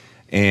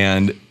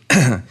 And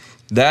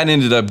that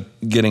ended up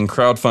getting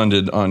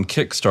crowdfunded on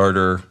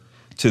Kickstarter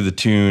to the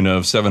tune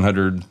of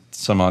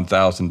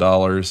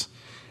 $700,000.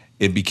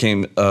 It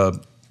became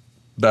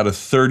about a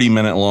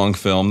 30-minute long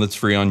film that's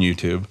free on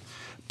YouTube.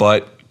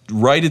 But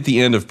right at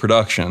the end of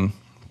production,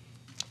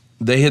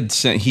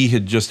 he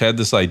had just had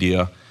this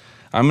idea.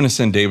 I'm going to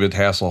send David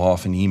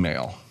Hasselhoff an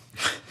email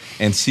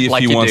and see if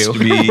he wants to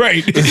be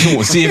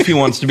see if he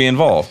wants to be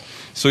involved.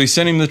 So he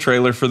sent him the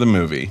trailer for the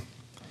movie.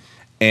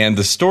 And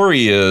the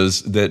story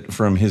is that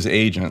from his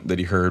agent that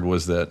he heard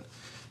was that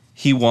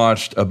he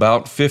watched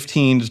about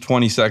 15 to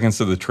 20 seconds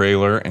of the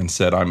trailer and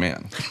said, I'm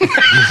in.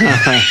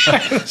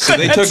 So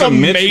they took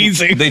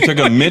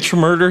a Mitch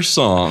Murder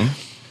song.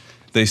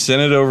 They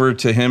sent it over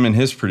to him and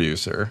his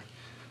producer.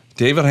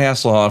 David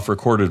Hasselhoff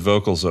recorded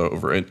vocals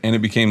over it, and it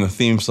became the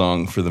theme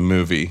song for the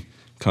movie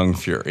Kung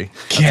Fury.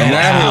 And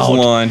that has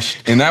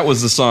launched, and that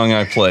was the song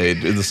I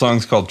played. The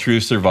song's called True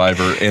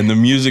Survivor, and the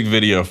music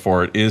video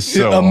for it is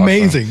so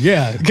amazing. Awesome.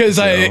 Yeah, because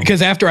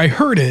after I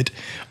heard it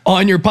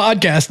on your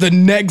podcast, the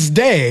next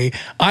day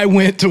I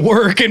went to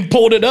work and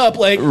pulled it up.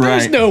 Like,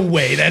 there's no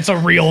way that's a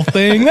real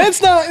thing.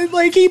 That's not,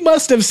 like, he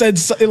must have said,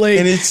 like,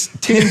 and it's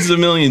tens of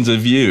millions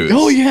of views.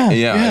 Oh yeah,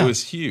 yeah. It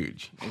was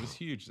huge. It was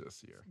huge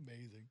this year.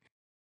 Amazing.